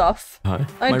stuff. Hi.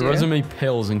 My resume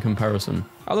pales in comparison.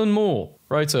 Alan Moore,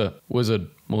 writer, wizard,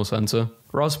 more censor,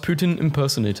 Rasputin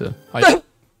impersonator.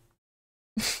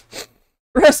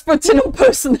 Rasputin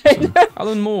impersonator.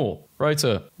 Alan Moore,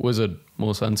 writer, wizard,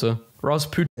 more censor,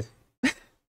 Rasputin.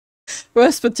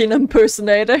 Rasputin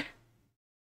impersonator.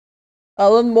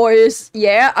 Alan Moore is...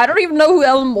 Yeah, I don't even know who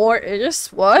Alan Moore is.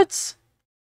 What?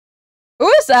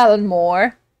 Who is Alan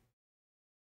Moore?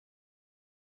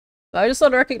 I just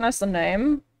don't recognize the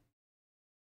name.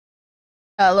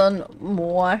 Alan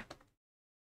Moore.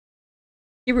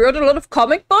 He wrote a lot of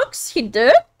comic books? He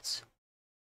did?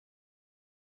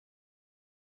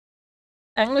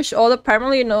 English author,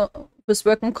 primarily his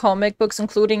work in comic books,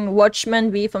 including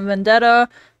Watchmen, V for Vendetta,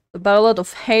 The Ballad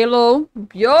of Halo.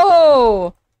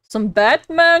 Yo! Some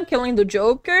Batman killing the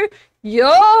Joker.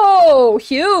 Yo!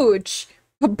 Huge!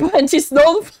 But he's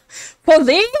known for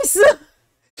these!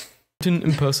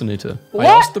 Impersonator. What? I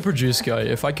asked the produce guy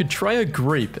if I could try a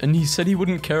grape, and he said he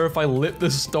wouldn't care if I lit the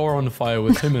store on fire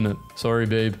with him in it. Sorry,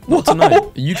 babe. Not tonight. A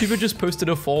YouTuber just posted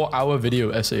a 4-hour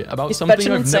video essay about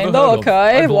something I've never heard of.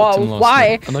 Okay,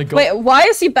 why? Wait, why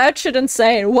is he batshit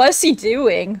insane? What is he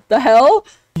doing? The hell?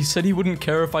 He said he wouldn't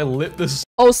care if I lit this.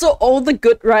 Also, all the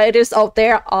good writers out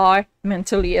there are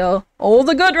mentally ill. All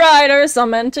the good writers are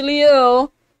mentally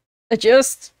ill. It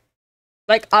just...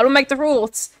 like, I don't make the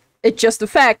rules. It's just a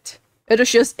fact. It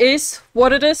just is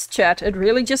what it is, chat. It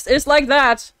really just is like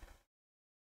that.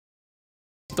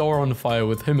 Store on fire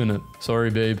with him in it. Sorry,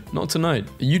 babe. Not tonight.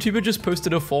 A YouTuber just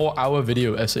posted a 4-hour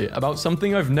video essay about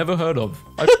something I've never heard of.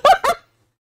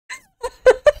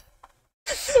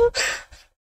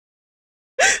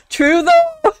 True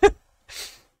though.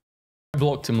 I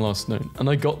blocked him last night, and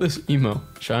I got this email.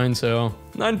 Shine sale.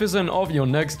 9% off your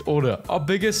next order. Our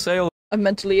biggest sale. I'm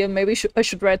mentally ill. Maybe I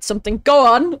should write something. Go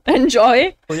on.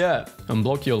 Enjoy. Oh yeah.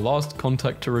 Unblock your last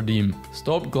contact to redeem.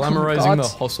 Stop glamorizing the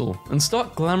hustle and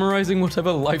start glamorizing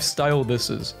whatever lifestyle this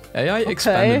is. AI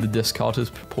expanded the Descartes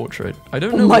portrait. I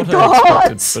don't know what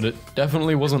I expected, but it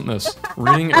definitely wasn't this.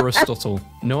 Reading Aristotle.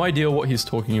 No idea what he's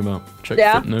talking about. Check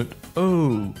footnote.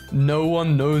 Oh, no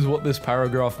one knows what this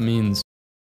paragraph means.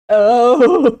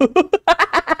 Oh.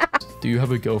 Do you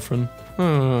have a girlfriend?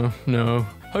 No.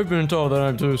 I've been told that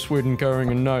I'm too sweet and caring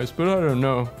and nice, but I don't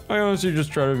know. I honestly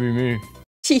just try to be me.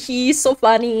 He's so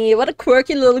funny. What a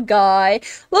quirky little guy.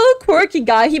 Little quirky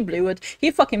guy. He blew it.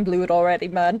 He fucking blew it already,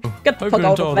 man. Get the fuck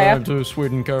out of there. I've been told that I'm too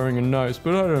sweet and caring and nice,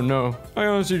 but I don't know. I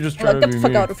honestly just try to be me. Get the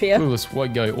fuck out of here. Clueless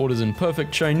white guy orders in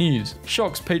perfect Chinese.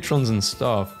 Shocks patrons and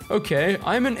staff. Okay,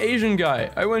 I'm an Asian guy.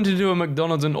 I went into a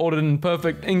McDonald's and ordered in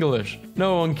perfect English.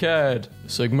 No one cared.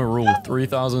 Sigma rule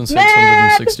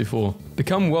 3664.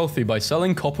 Become wealthy by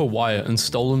selling copper wire and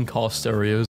stolen car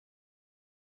stereos.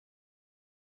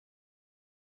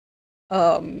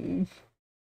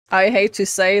 I hate to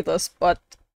say this, but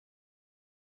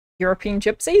European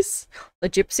gypsies? The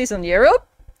gypsies in Europe?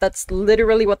 That's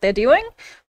literally what they're doing?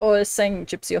 Or is saying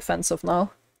gypsy offensive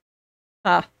now?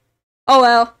 Ah. Oh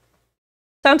well.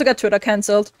 Time to get Twitter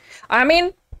cancelled. I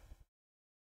mean,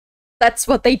 that's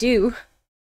what they do.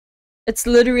 It's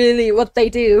literally what they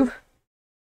do.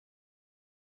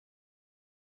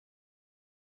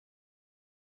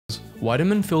 Why do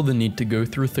men feel the need to go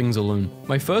through things alone?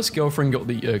 My first girlfriend got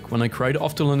the ick when I cried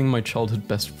after learning my childhood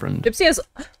best friend. Gypsy has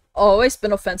always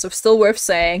been offensive, still worth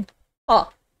saying. Huh.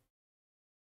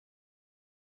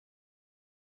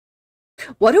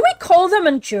 What do we call them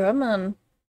in German?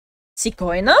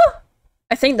 Zigeuner?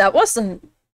 I think that wasn't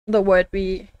the word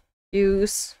we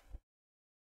use.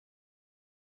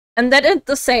 And then at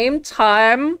the same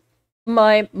time,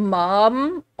 my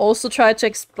mom also tried to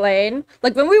explain,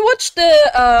 like when we watched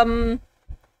the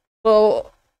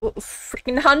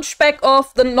freaking Hunchback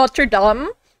of the Notre Dame,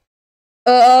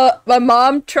 my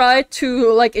mom tried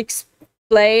to like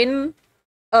explain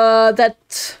that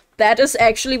is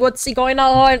actually what Zigeuner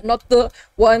are, not the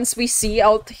ones we see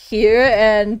out here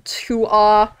and who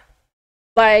are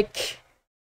like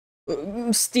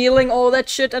stealing all that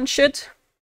shit and shit.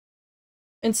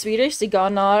 In Swedish,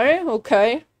 Zigeuner,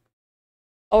 okay.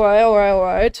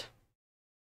 Alright.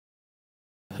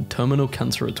 Had terminal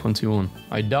cancer at 21.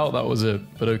 I doubt that was it,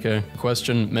 but okay.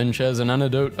 Question, men shares an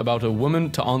anecdote about a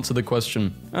woman to answer the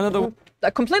question. Another... I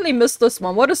completely missed this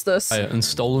one. What is this? And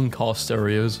stolen car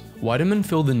stereos. Why do men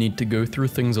feel the need to go through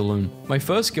things alone? My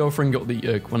first girlfriend got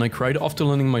the ick when I cried after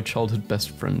learning my childhood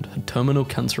best friend had terminal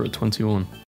cancer at 21.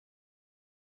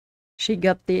 She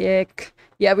got the ick.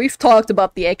 Yeah, we've talked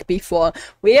about the ick before.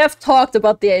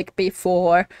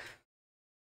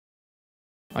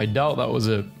 I doubt that was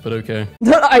it, but okay.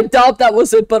 I doubt that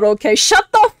was it, but okay. Shut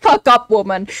the fuck up,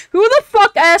 woman! Who the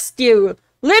fuck asked you?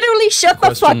 Literally shut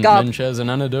the fuck up! Men shares an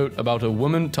anecdote about a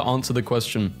woman to answer the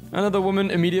question. Another woman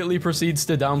immediately proceeds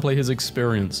to downplay his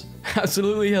experience.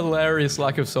 Absolutely hilarious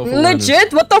lack of self-awareness.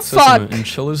 Legit? What the fuck? And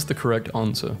chill is the correct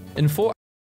answer. In 4...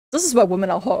 This is why women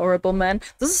are horrible, man.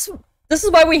 This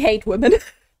is why we hate women.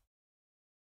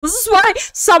 This is why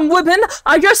some women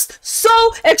are just so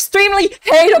extremely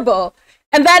hateable.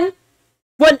 And then,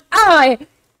 when I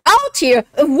out here,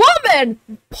 a woman,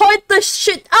 point this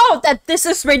shit out that this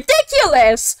is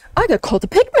ridiculous. I get called a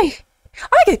pygmy.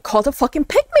 I get called a fucking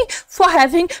pygmy for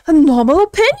having a normal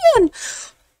opinion.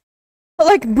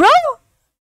 Like, bro,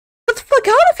 get the fuck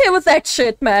out of here with that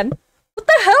shit, man. What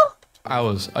the hell?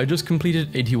 Hours. I just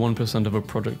completed 81% of a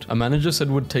project. A manager said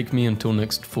would take me until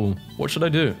next fall. What should I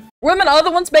do? Women are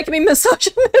the ones making me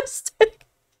misogynistic.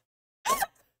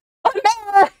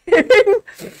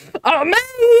 I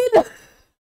mean,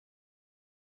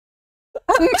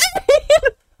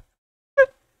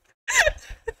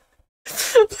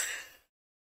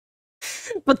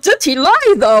 but did he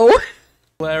lie though?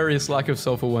 Hilarious lack of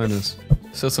self-awareness.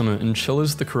 Sit on it and chill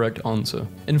is the correct answer.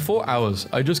 In 4 hours,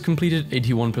 I just completed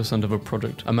 81% of a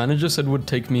project. A manager said would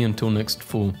take me until next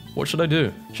fall. What should I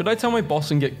do? Should I tell my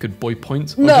boss and get good boy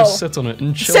points? Or just sit on it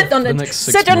and chill for the next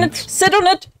 6 months? Sit on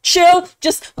it, chill,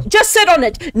 just sit on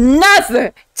it.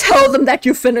 Never tell them that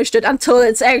you finished it until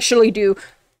it's actually due.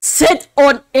 Sit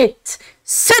on it.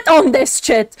 Sit on this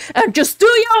shit and just do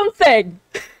your own thing.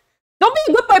 Don't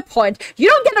be with my point. You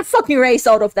don't get a fucking raise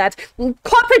out of that.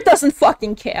 Corporate doesn't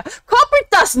fucking care. Corporate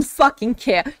doesn't fucking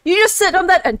care. You just sit on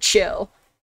that and chill.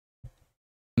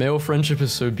 Male friendship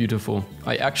is so beautiful.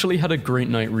 I actually had a great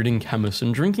night reading Camus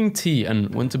and drinking tea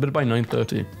and went to bed by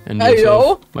 9:30. And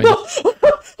yourself, my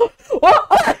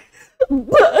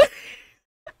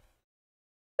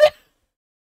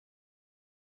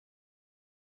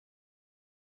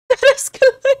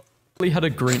had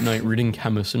a great night reading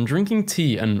Camus and drinking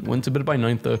tea and went to bed by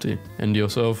 9:30. And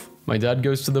yourself? My dad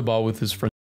goes to the bar with his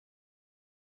friends.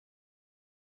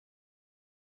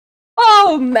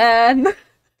 Oh man.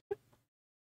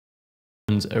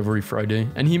 Every Friday,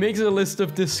 and he makes a list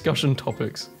of discussion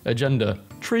topics. Agenda,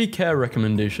 tree care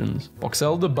recommendations.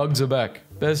 Boxel, the bugs are back.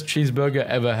 Best cheeseburger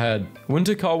ever had.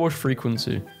 Winter car wash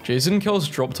frequency. Jason Kells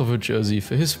dropped off a jersey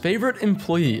for his favorite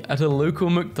employee at a local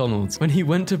McDonald's when he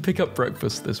went to pick up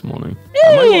breakfast this morning.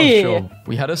 At my last job,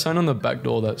 we had a sign on the back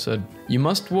door that said, "You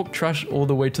must walk trash all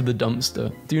the way to the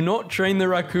dumpster. Do not train the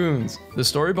raccoons." The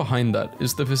story behind that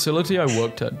is the facility I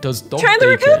worked at does dog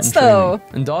daycare and training.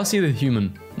 And Darcy the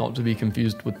human, not to be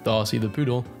confused with Darcy the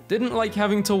poodle, didn't like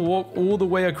having to walk all the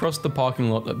way across the parking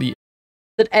lot at the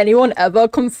Did anyone ever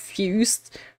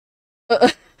confused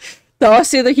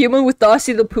Darcy the human with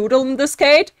Darcy the poodle in this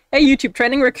case? Hey YouTube,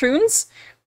 training raccoons?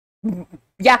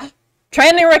 Yeah,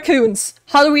 training raccoons.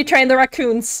 How do we train the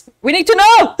raccoons? We need to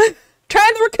know!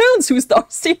 Train the raccoons! Who's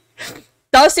Darcy?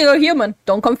 Darcy the human.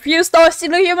 Don't confuse Darcy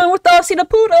the human with Darcy the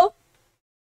poodle.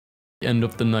 End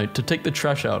of the night to take the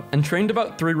trash out and trained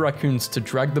about 3 raccoons to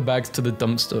drag the bags to the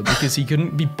dumpster because he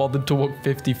couldn't be bothered to walk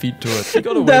 50 feet to it. He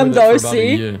got away with it for about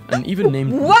a year and even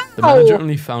named them. The manager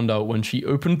only found out when she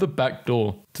opened the back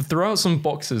door to throw out some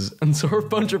boxes and saw a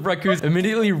bunch of raccoons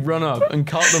immediately run up and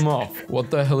cart them off. What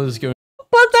the hell is going on?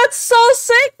 But that's so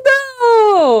sick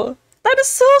though! That is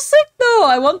so sick though!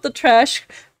 I want the trash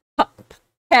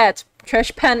cat.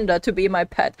 Trash panda to be my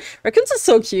pet. Raccoons are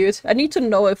so cute. I need to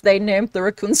know if they named the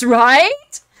raccoons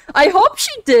right. I hope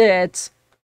she did.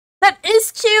 That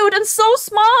is cute and so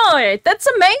smart. That's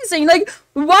amazing. Like,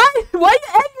 why are you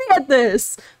angry at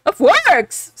this? It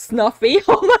works. Snuffy.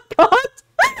 Oh my god.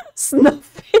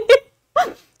 Snuffy.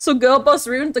 So girl boss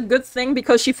ruined the good thing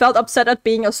because she felt upset at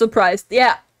being surprised.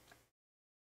 Yeah.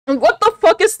 And what the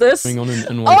fuck is this? Going on in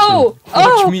NYC.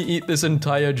 Watch me eat this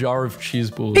entire jar of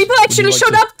cheese balls. People actually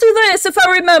showed up to this, if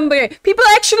I remember. People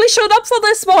actually showed up for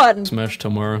this one. Smash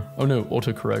tomorrow. Oh no,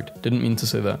 autocorrect. Didn't mean to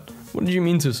say that. What did you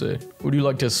mean to say? Would you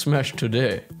like to smash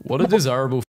today? What a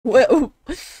desirable...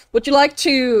 Would you like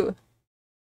to...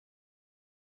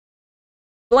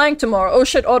 blank tomorrow? Oh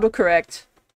shit, autocorrect.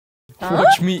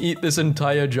 Watch me eat this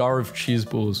entire jar of cheese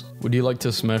balls. Would you like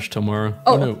to smash tomorrow?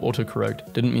 Oh no,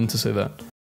 autocorrect. Didn't mean to say that.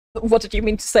 What did you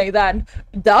mean to say then?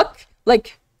 Duck?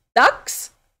 Like,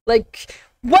 ducks? Like,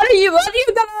 what are you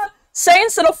gonna say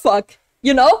instead of fuck?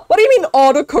 You know? What do you mean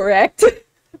autocorrect?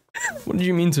 What did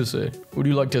you mean to say? Would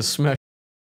you like to smash?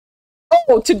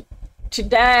 Oh,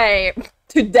 today.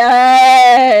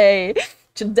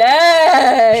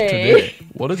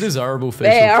 What a desirable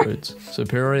facial traits.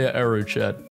 Superior arrow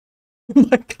chat. Oh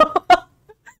my god.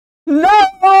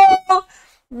 No!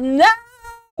 No!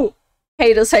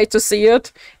 Haters hate to see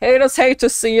it. Haters hate to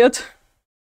see it.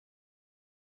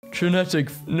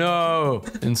 Genetic, no!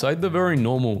 Inside the very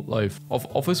normal life of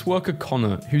office worker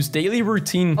Connor, whose daily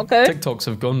routine TikToks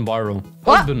have gone viral.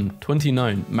 Husband,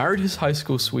 29, married his high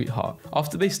school sweetheart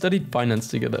after they studied finance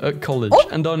together at college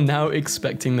and are now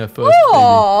expecting their first baby.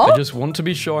 I just want to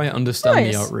be sure I understand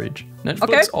the outrage.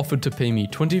 Netflix offered to pay me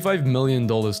 $25 million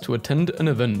to attend an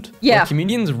event where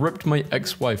comedians ripped my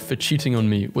ex-wife for cheating on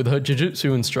me with her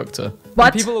jiu-jitsu instructor.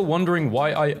 What? And people are wondering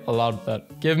why I allowed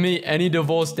that. Give me any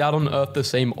divorced dad on earth the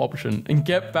same option and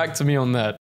get back to me on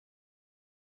that.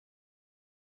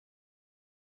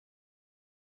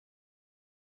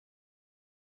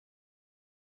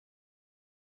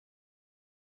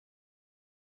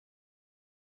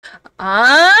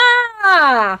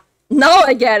 Ah! Now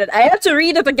I get it. I have to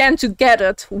read it again to get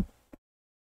it.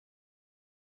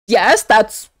 Yes,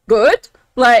 that's good.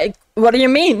 Like, what do you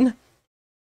mean?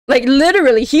 Like,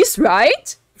 literally, he's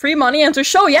right. Free money enter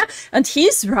show, yeah. And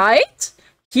he's right.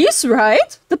 He's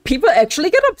right. The people actually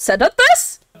get upset at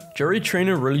this? Jerry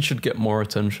Trainer really should get more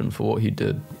attention for what he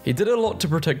did. He did a lot to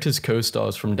protect his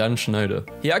co-stars from Dan Schneider.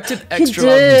 He acted extra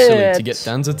loud and silly to get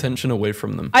Dan's attention away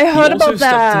from them. I heard about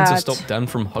that. He also stepped in to stop Dan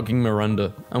from hugging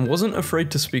Miranda and wasn't afraid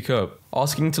to speak up,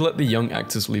 asking to let the young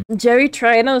actors leave Jerry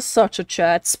Trainer is such a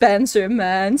chat. Spencer,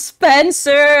 man.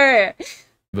 Spencer!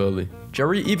 early.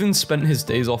 Jerry even spent his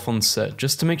days off on set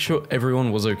just to make sure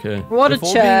everyone was okay. What Before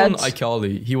a chat. being on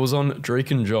iCarly, he was on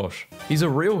Drake and Josh. He's a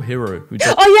real hero who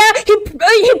oh yeah, he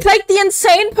played the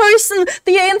insane person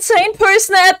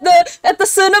at the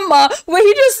cinema where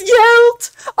he just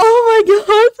yelled. Oh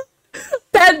my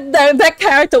god. That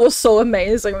character was so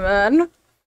amazing, man.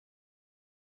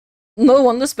 No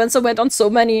wonder Spencer went on so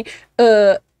many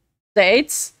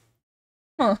dates.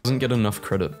 doesn't get enough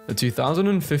credit. A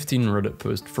 2015 Reddit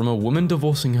post from a woman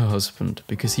divorcing her husband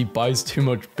because he buys too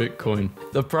much Bitcoin.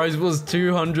 The price was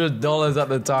 $200 at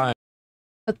the time.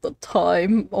 At the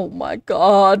time? Oh my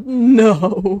god,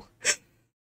 no.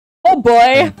 Oh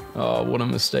boy! Oh, what a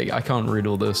mistake. I can't read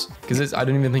all this. Because I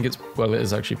don't even think it's... Well, it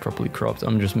is actually properly cropped.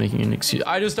 I'm just making an excuse.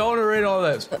 I just don't want to read all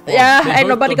this. Well, yeah, ain't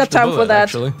nobody got time for that.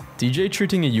 Actually. DJ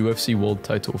treating a UFC world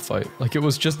title fight like it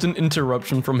was just an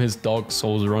interruption from his Dark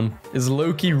Souls run is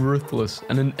low-key ruthless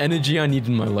and an energy I need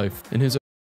in my life. In his...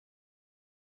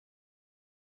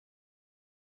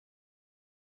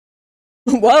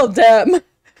 Well, damn.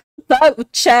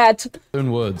 That chat.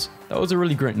 Own words. That was a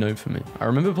really great note for me. I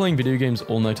remember playing video games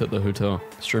all night at the hotel,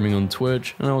 streaming on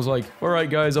Twitch, and I was like, alright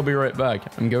guys, I'll be right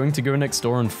back. I'm going to go next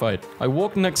door and fight. I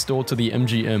walked next door to the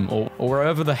MGM, or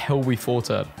wherever the hell we fought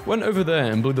at. Went over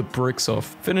there and blew the bricks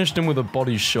off. Finished him with a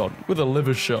body shot, with a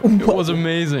liver shot. It was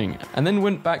amazing. And then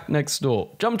went back next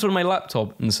door, jumped on my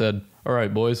laptop and said,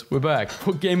 alright boys, we're back.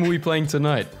 What game are we playing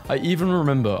tonight? I even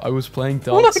remember I was playing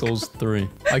Dark Souls 3.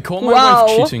 I caught my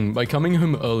wife cheating by coming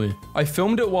home early. I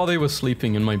filmed it while they were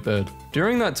sleeping in my bed.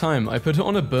 During that time, I put it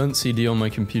on a burnt CD on my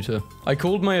computer. I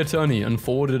called my attorney and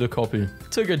forwarded a copy.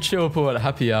 Took a chill pill at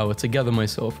happy hour to gather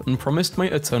myself and promised my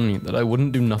attorney that I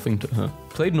wouldn't do nothing to her.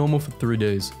 Played normal for 3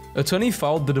 days. Attorney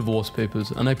filed the divorce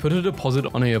papers and I put a deposit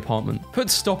on a apartment.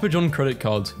 Put stoppage on credit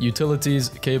cards, utilities,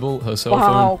 cable, her cell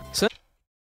phone.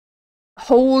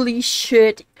 Holy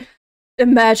shit.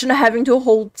 Imagine having to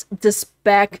hold this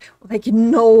back, like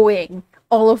knowing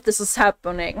all of this is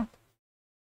happening.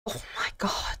 Oh my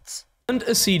god. Sent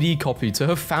a CD copy to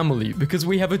her family because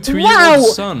we have a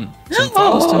 2-year-old son. Sent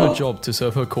files to her job to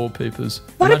serve her court papers.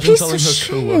 What Imagine a piece telling of her shit.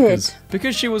 co-workers.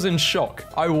 Because she was in shock,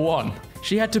 I won.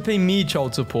 She had to pay me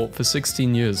child support for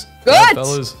 16 years. Good! Yeah,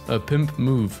 fellas, a pimp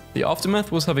move. The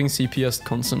aftermath was having CPS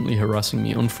constantly harassing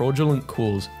me on fraudulent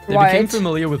calls. They became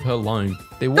familiar with her lying.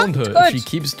 They warned her, if she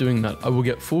keeps doing that, I will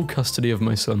get full custody of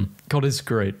my son. God is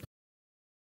great.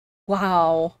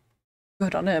 Wow.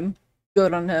 Good on him.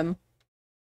 Good on him.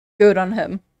 Good on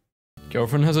him.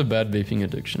 Girlfriend has a bad vaping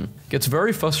addiction. Gets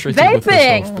very frustrated with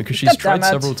herself because she's tried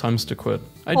several times to quit.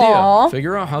 Idea,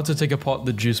 figure out how to take apart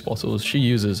the juice bottles she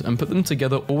uses and put them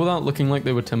together all without looking like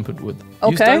they were tempered with.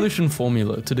 Use dilution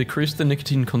formula to decrease the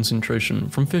nicotine concentration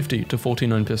from 50 to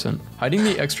 49%, hiding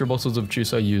the extra bottles of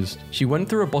juice I used. She went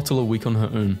through a bottle a week on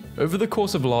her own. Over the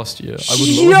course of last year, I would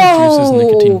lower her juice's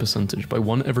nicotine percentage by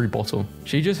 1 every bottle.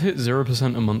 She just hit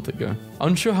 0% a month ago.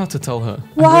 Unsure how to tell her.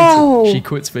 I waited. She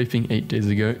quits vaping 8 days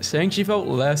ago, saying she felt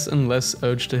less and less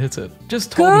urge to hit it.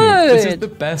 Just told me this is the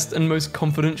best and most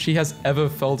confident she has ever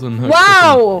felt in her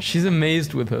cooking. She's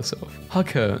amazed with herself.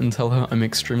 Hug her and tell her I'm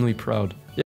extremely proud.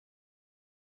 Yeah.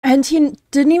 And he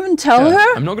didn't even tell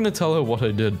her? I'm not gonna tell her what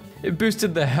I did. It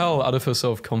boosted the hell out of her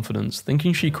self-confidence,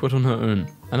 thinking she quit on her own.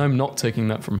 And I'm not taking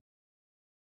that from her.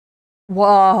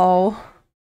 Wow.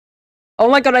 Oh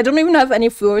my god, I don't even have any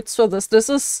words for this. This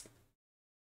is...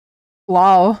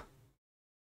 Wow.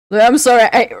 I'm sorry,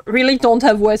 I really don't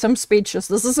have words. I'm speechless.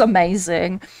 This is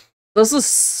amazing. This is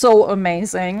so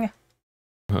amazing.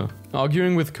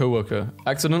 Arguing with coworker.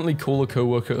 Accidentally call a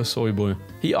coworker a soy boy.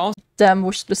 He asked... Damn,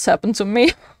 wish this happened to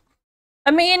me.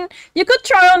 I mean, you could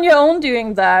try on your own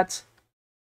doing that.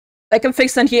 I can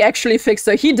fix, and he actually fixed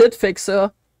her. He did fix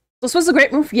her. This was a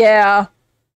great move. Yeah.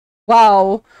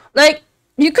 Wow. Like,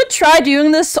 you could try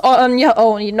doing this on your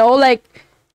own, you know? Like,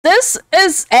 this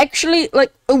is actually,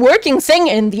 like, a working thing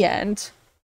in the end.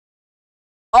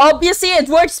 Obviously, it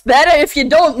works better if you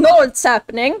don't know it's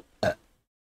happening.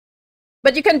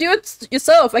 But you can do it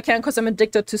yourself. I can't, because I'm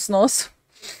addicted to snores.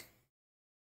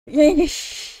 I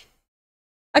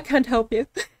can't help you.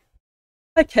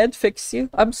 I can't fix you.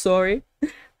 I'm sorry.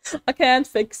 I can't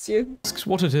fix you. Asks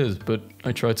what it is, but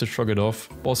I try to shrug it off.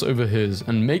 Boss overhears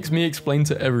and makes me explain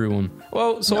to everyone.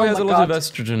 Well, soy has a lot of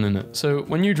estrogen in it, so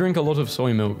when you drink a lot of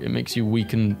soy milk, it makes you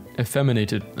weak and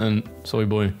effeminated. And soy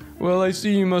boy, well, I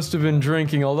see you must have been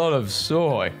drinking a lot of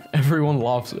soy. Everyone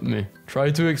laughs at me. Try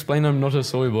to explain I'm not a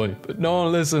soy boy, but no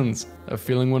one listens. A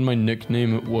feeling when my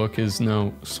nickname at work is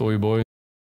now soy boy.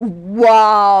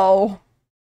 Wow.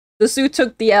 The suit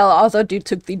took the L, other dude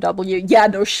took the W. Yeah,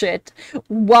 no shit.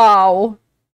 Wow.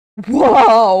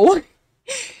 Wow.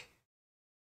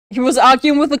 He was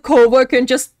arguing with a coworker and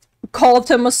just called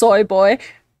him a soy boy.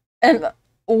 And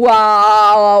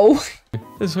wow.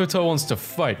 This hotel wants to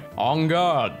fight. On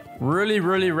guard. Really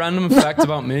random fact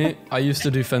about me. I used to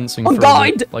do fencing for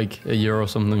like a year or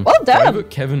something. Oh, damn.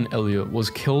 Private Kevin Elliott was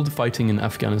killed fighting in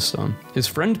Afghanistan. His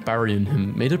friend Barry and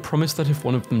him made a promise that if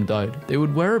one of them died, they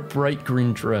would wear a bright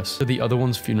green dress to the other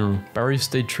one's funeral. Barry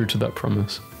stayed true to that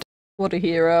promise. What a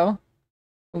hero.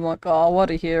 Oh my god, what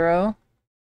a hero.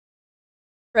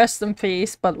 Rest in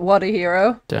peace, but what a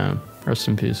hero. Damn, rest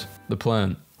in peace. The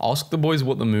plan. Ask the boys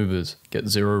what the move is. Get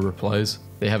 0 replies.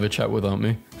 They have a chat without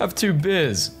me. Have 2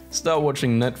 beers. Start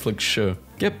watching Netflix show.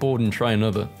 Get bored and try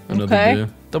another beer.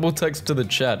 Double text to the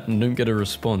chat and don't get a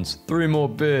response. 3 more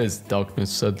beers.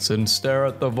 Darkness sets in. Stare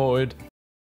at the void.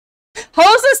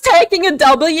 How is this taking a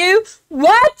W?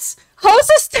 What? How is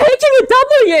this taking a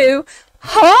W?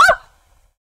 Huh?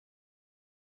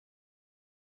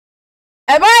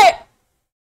 Am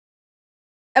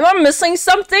I missing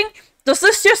something? Does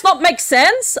this just not make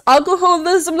sense?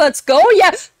 Alcoholism, let's go.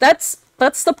 Yeah, that's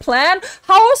the plan.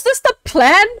 How is this the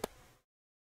plan?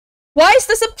 Why is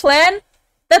this a plan?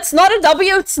 That's not a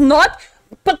W, it's not.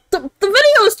 But the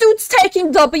videos dude's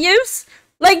taking W's.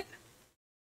 Like,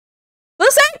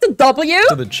 this ain't the W.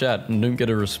 To the chat and don't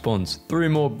get a response. 3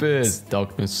 more beers.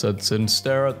 Darkness sets in.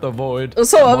 Stare at the void.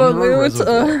 So I'm a mood.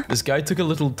 This guy took a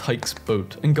little Tykes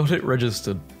boat and got it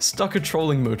registered. Stuck a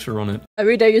trolling motor on it.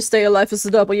 Every day you stay alive is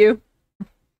a W.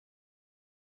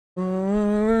 Oh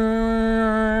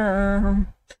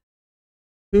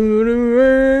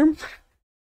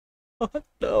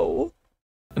no.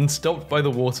 And stopped by the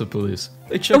water police.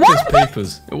 They checked his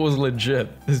papers. It was legit.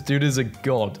 This dude is a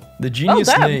god. The genius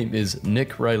name is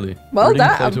Nick Riley. Reading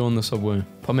Plato on the subway.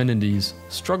 Parmenides.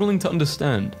 Struggling to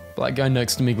understand. Black guy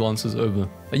next to me glances over.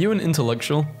 Are you an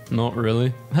intellectual? Not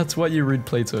really. That's why you read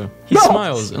Plato. He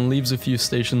smiles and leaves a few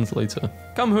stations later.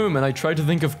 Come home and I try to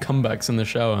think of comebacks in the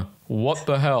shower. What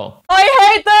the hell?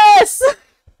 I hate this!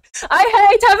 I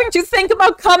hate having to think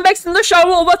about comebacks in the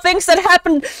shower over things that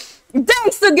happened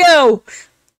days ago!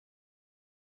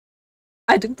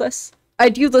 I do this.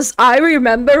 I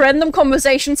remember random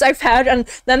conversations I've had and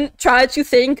then try to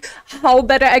think how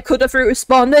better I could have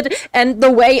responded and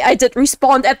the way I did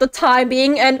respond at the time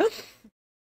being and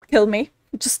kill me.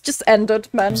 Just end it,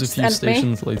 man. Just a few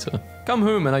stations later. Come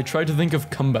home and I try to think of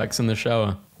comebacks in the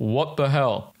shower. What the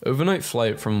hell? Overnight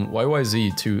flight from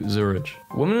YYZ to Zurich.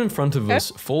 Woman in front of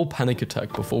us, full panic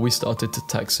attack before we started to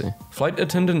taxi. Flight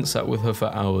attendant sat with her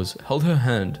for hours, held her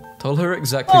hand, told her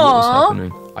exactly what was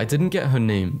happening. I didn't get her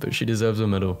name, but she deserves a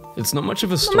medal. It's not much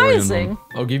of a story,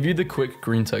 I'll give you the quick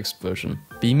green text version.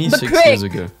 Beamy 6 years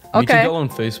ago. Meet a girl on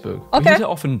Facebook. We hit it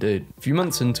off and date. A few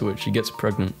months into it, she gets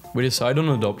pregnant. We decide on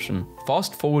adoption.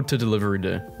 Fast forward to delivery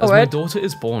day. As my daughter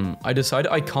is born, I decide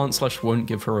I can't/won't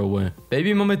give her away.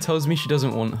 Baby mama tells me she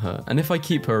doesn't want her, and if I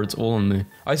keep her, it's all on me.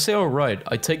 I say alright,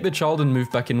 I take the child and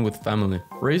move back in with family.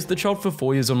 Raised the child for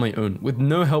 4 years on my own, with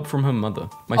no help from her mother.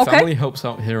 My family helps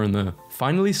out here and there.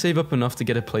 Finally save up enough to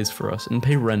get a place for us and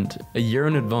pay rent a year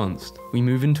in advance. We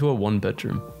move into a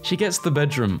 1-bedroom. She gets the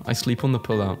bedroom, I sleep on the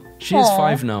pull-out. She is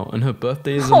 5 now, and her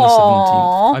birthday is on the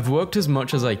 17th. I've worked as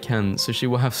much as I can, so she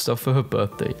will have stuff for her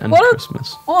birthday and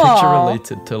Christmas. Picture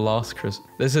related to last Christmas.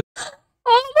 This is.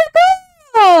 Oh my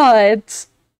god!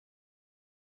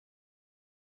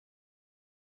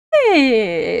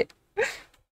 Hey!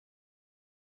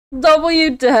 W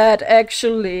dad,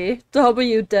 actually.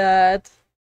 W dad.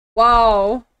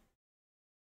 Wow.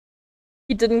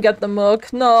 He didn't get the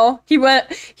milk. No, he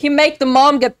made the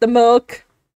mom get the milk.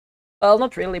 Well,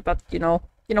 not really, but you know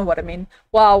what I mean.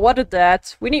 Wow, what a dad.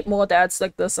 We need more dads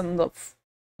like this in the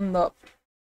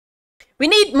We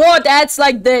need more dads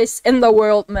like this in the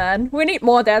world, man. We need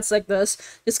more dads like this.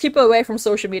 Just keep her away from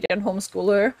social media and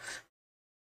homeschool her.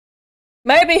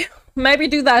 Maybe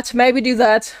do that. Maybe do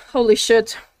that. Holy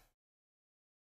shit.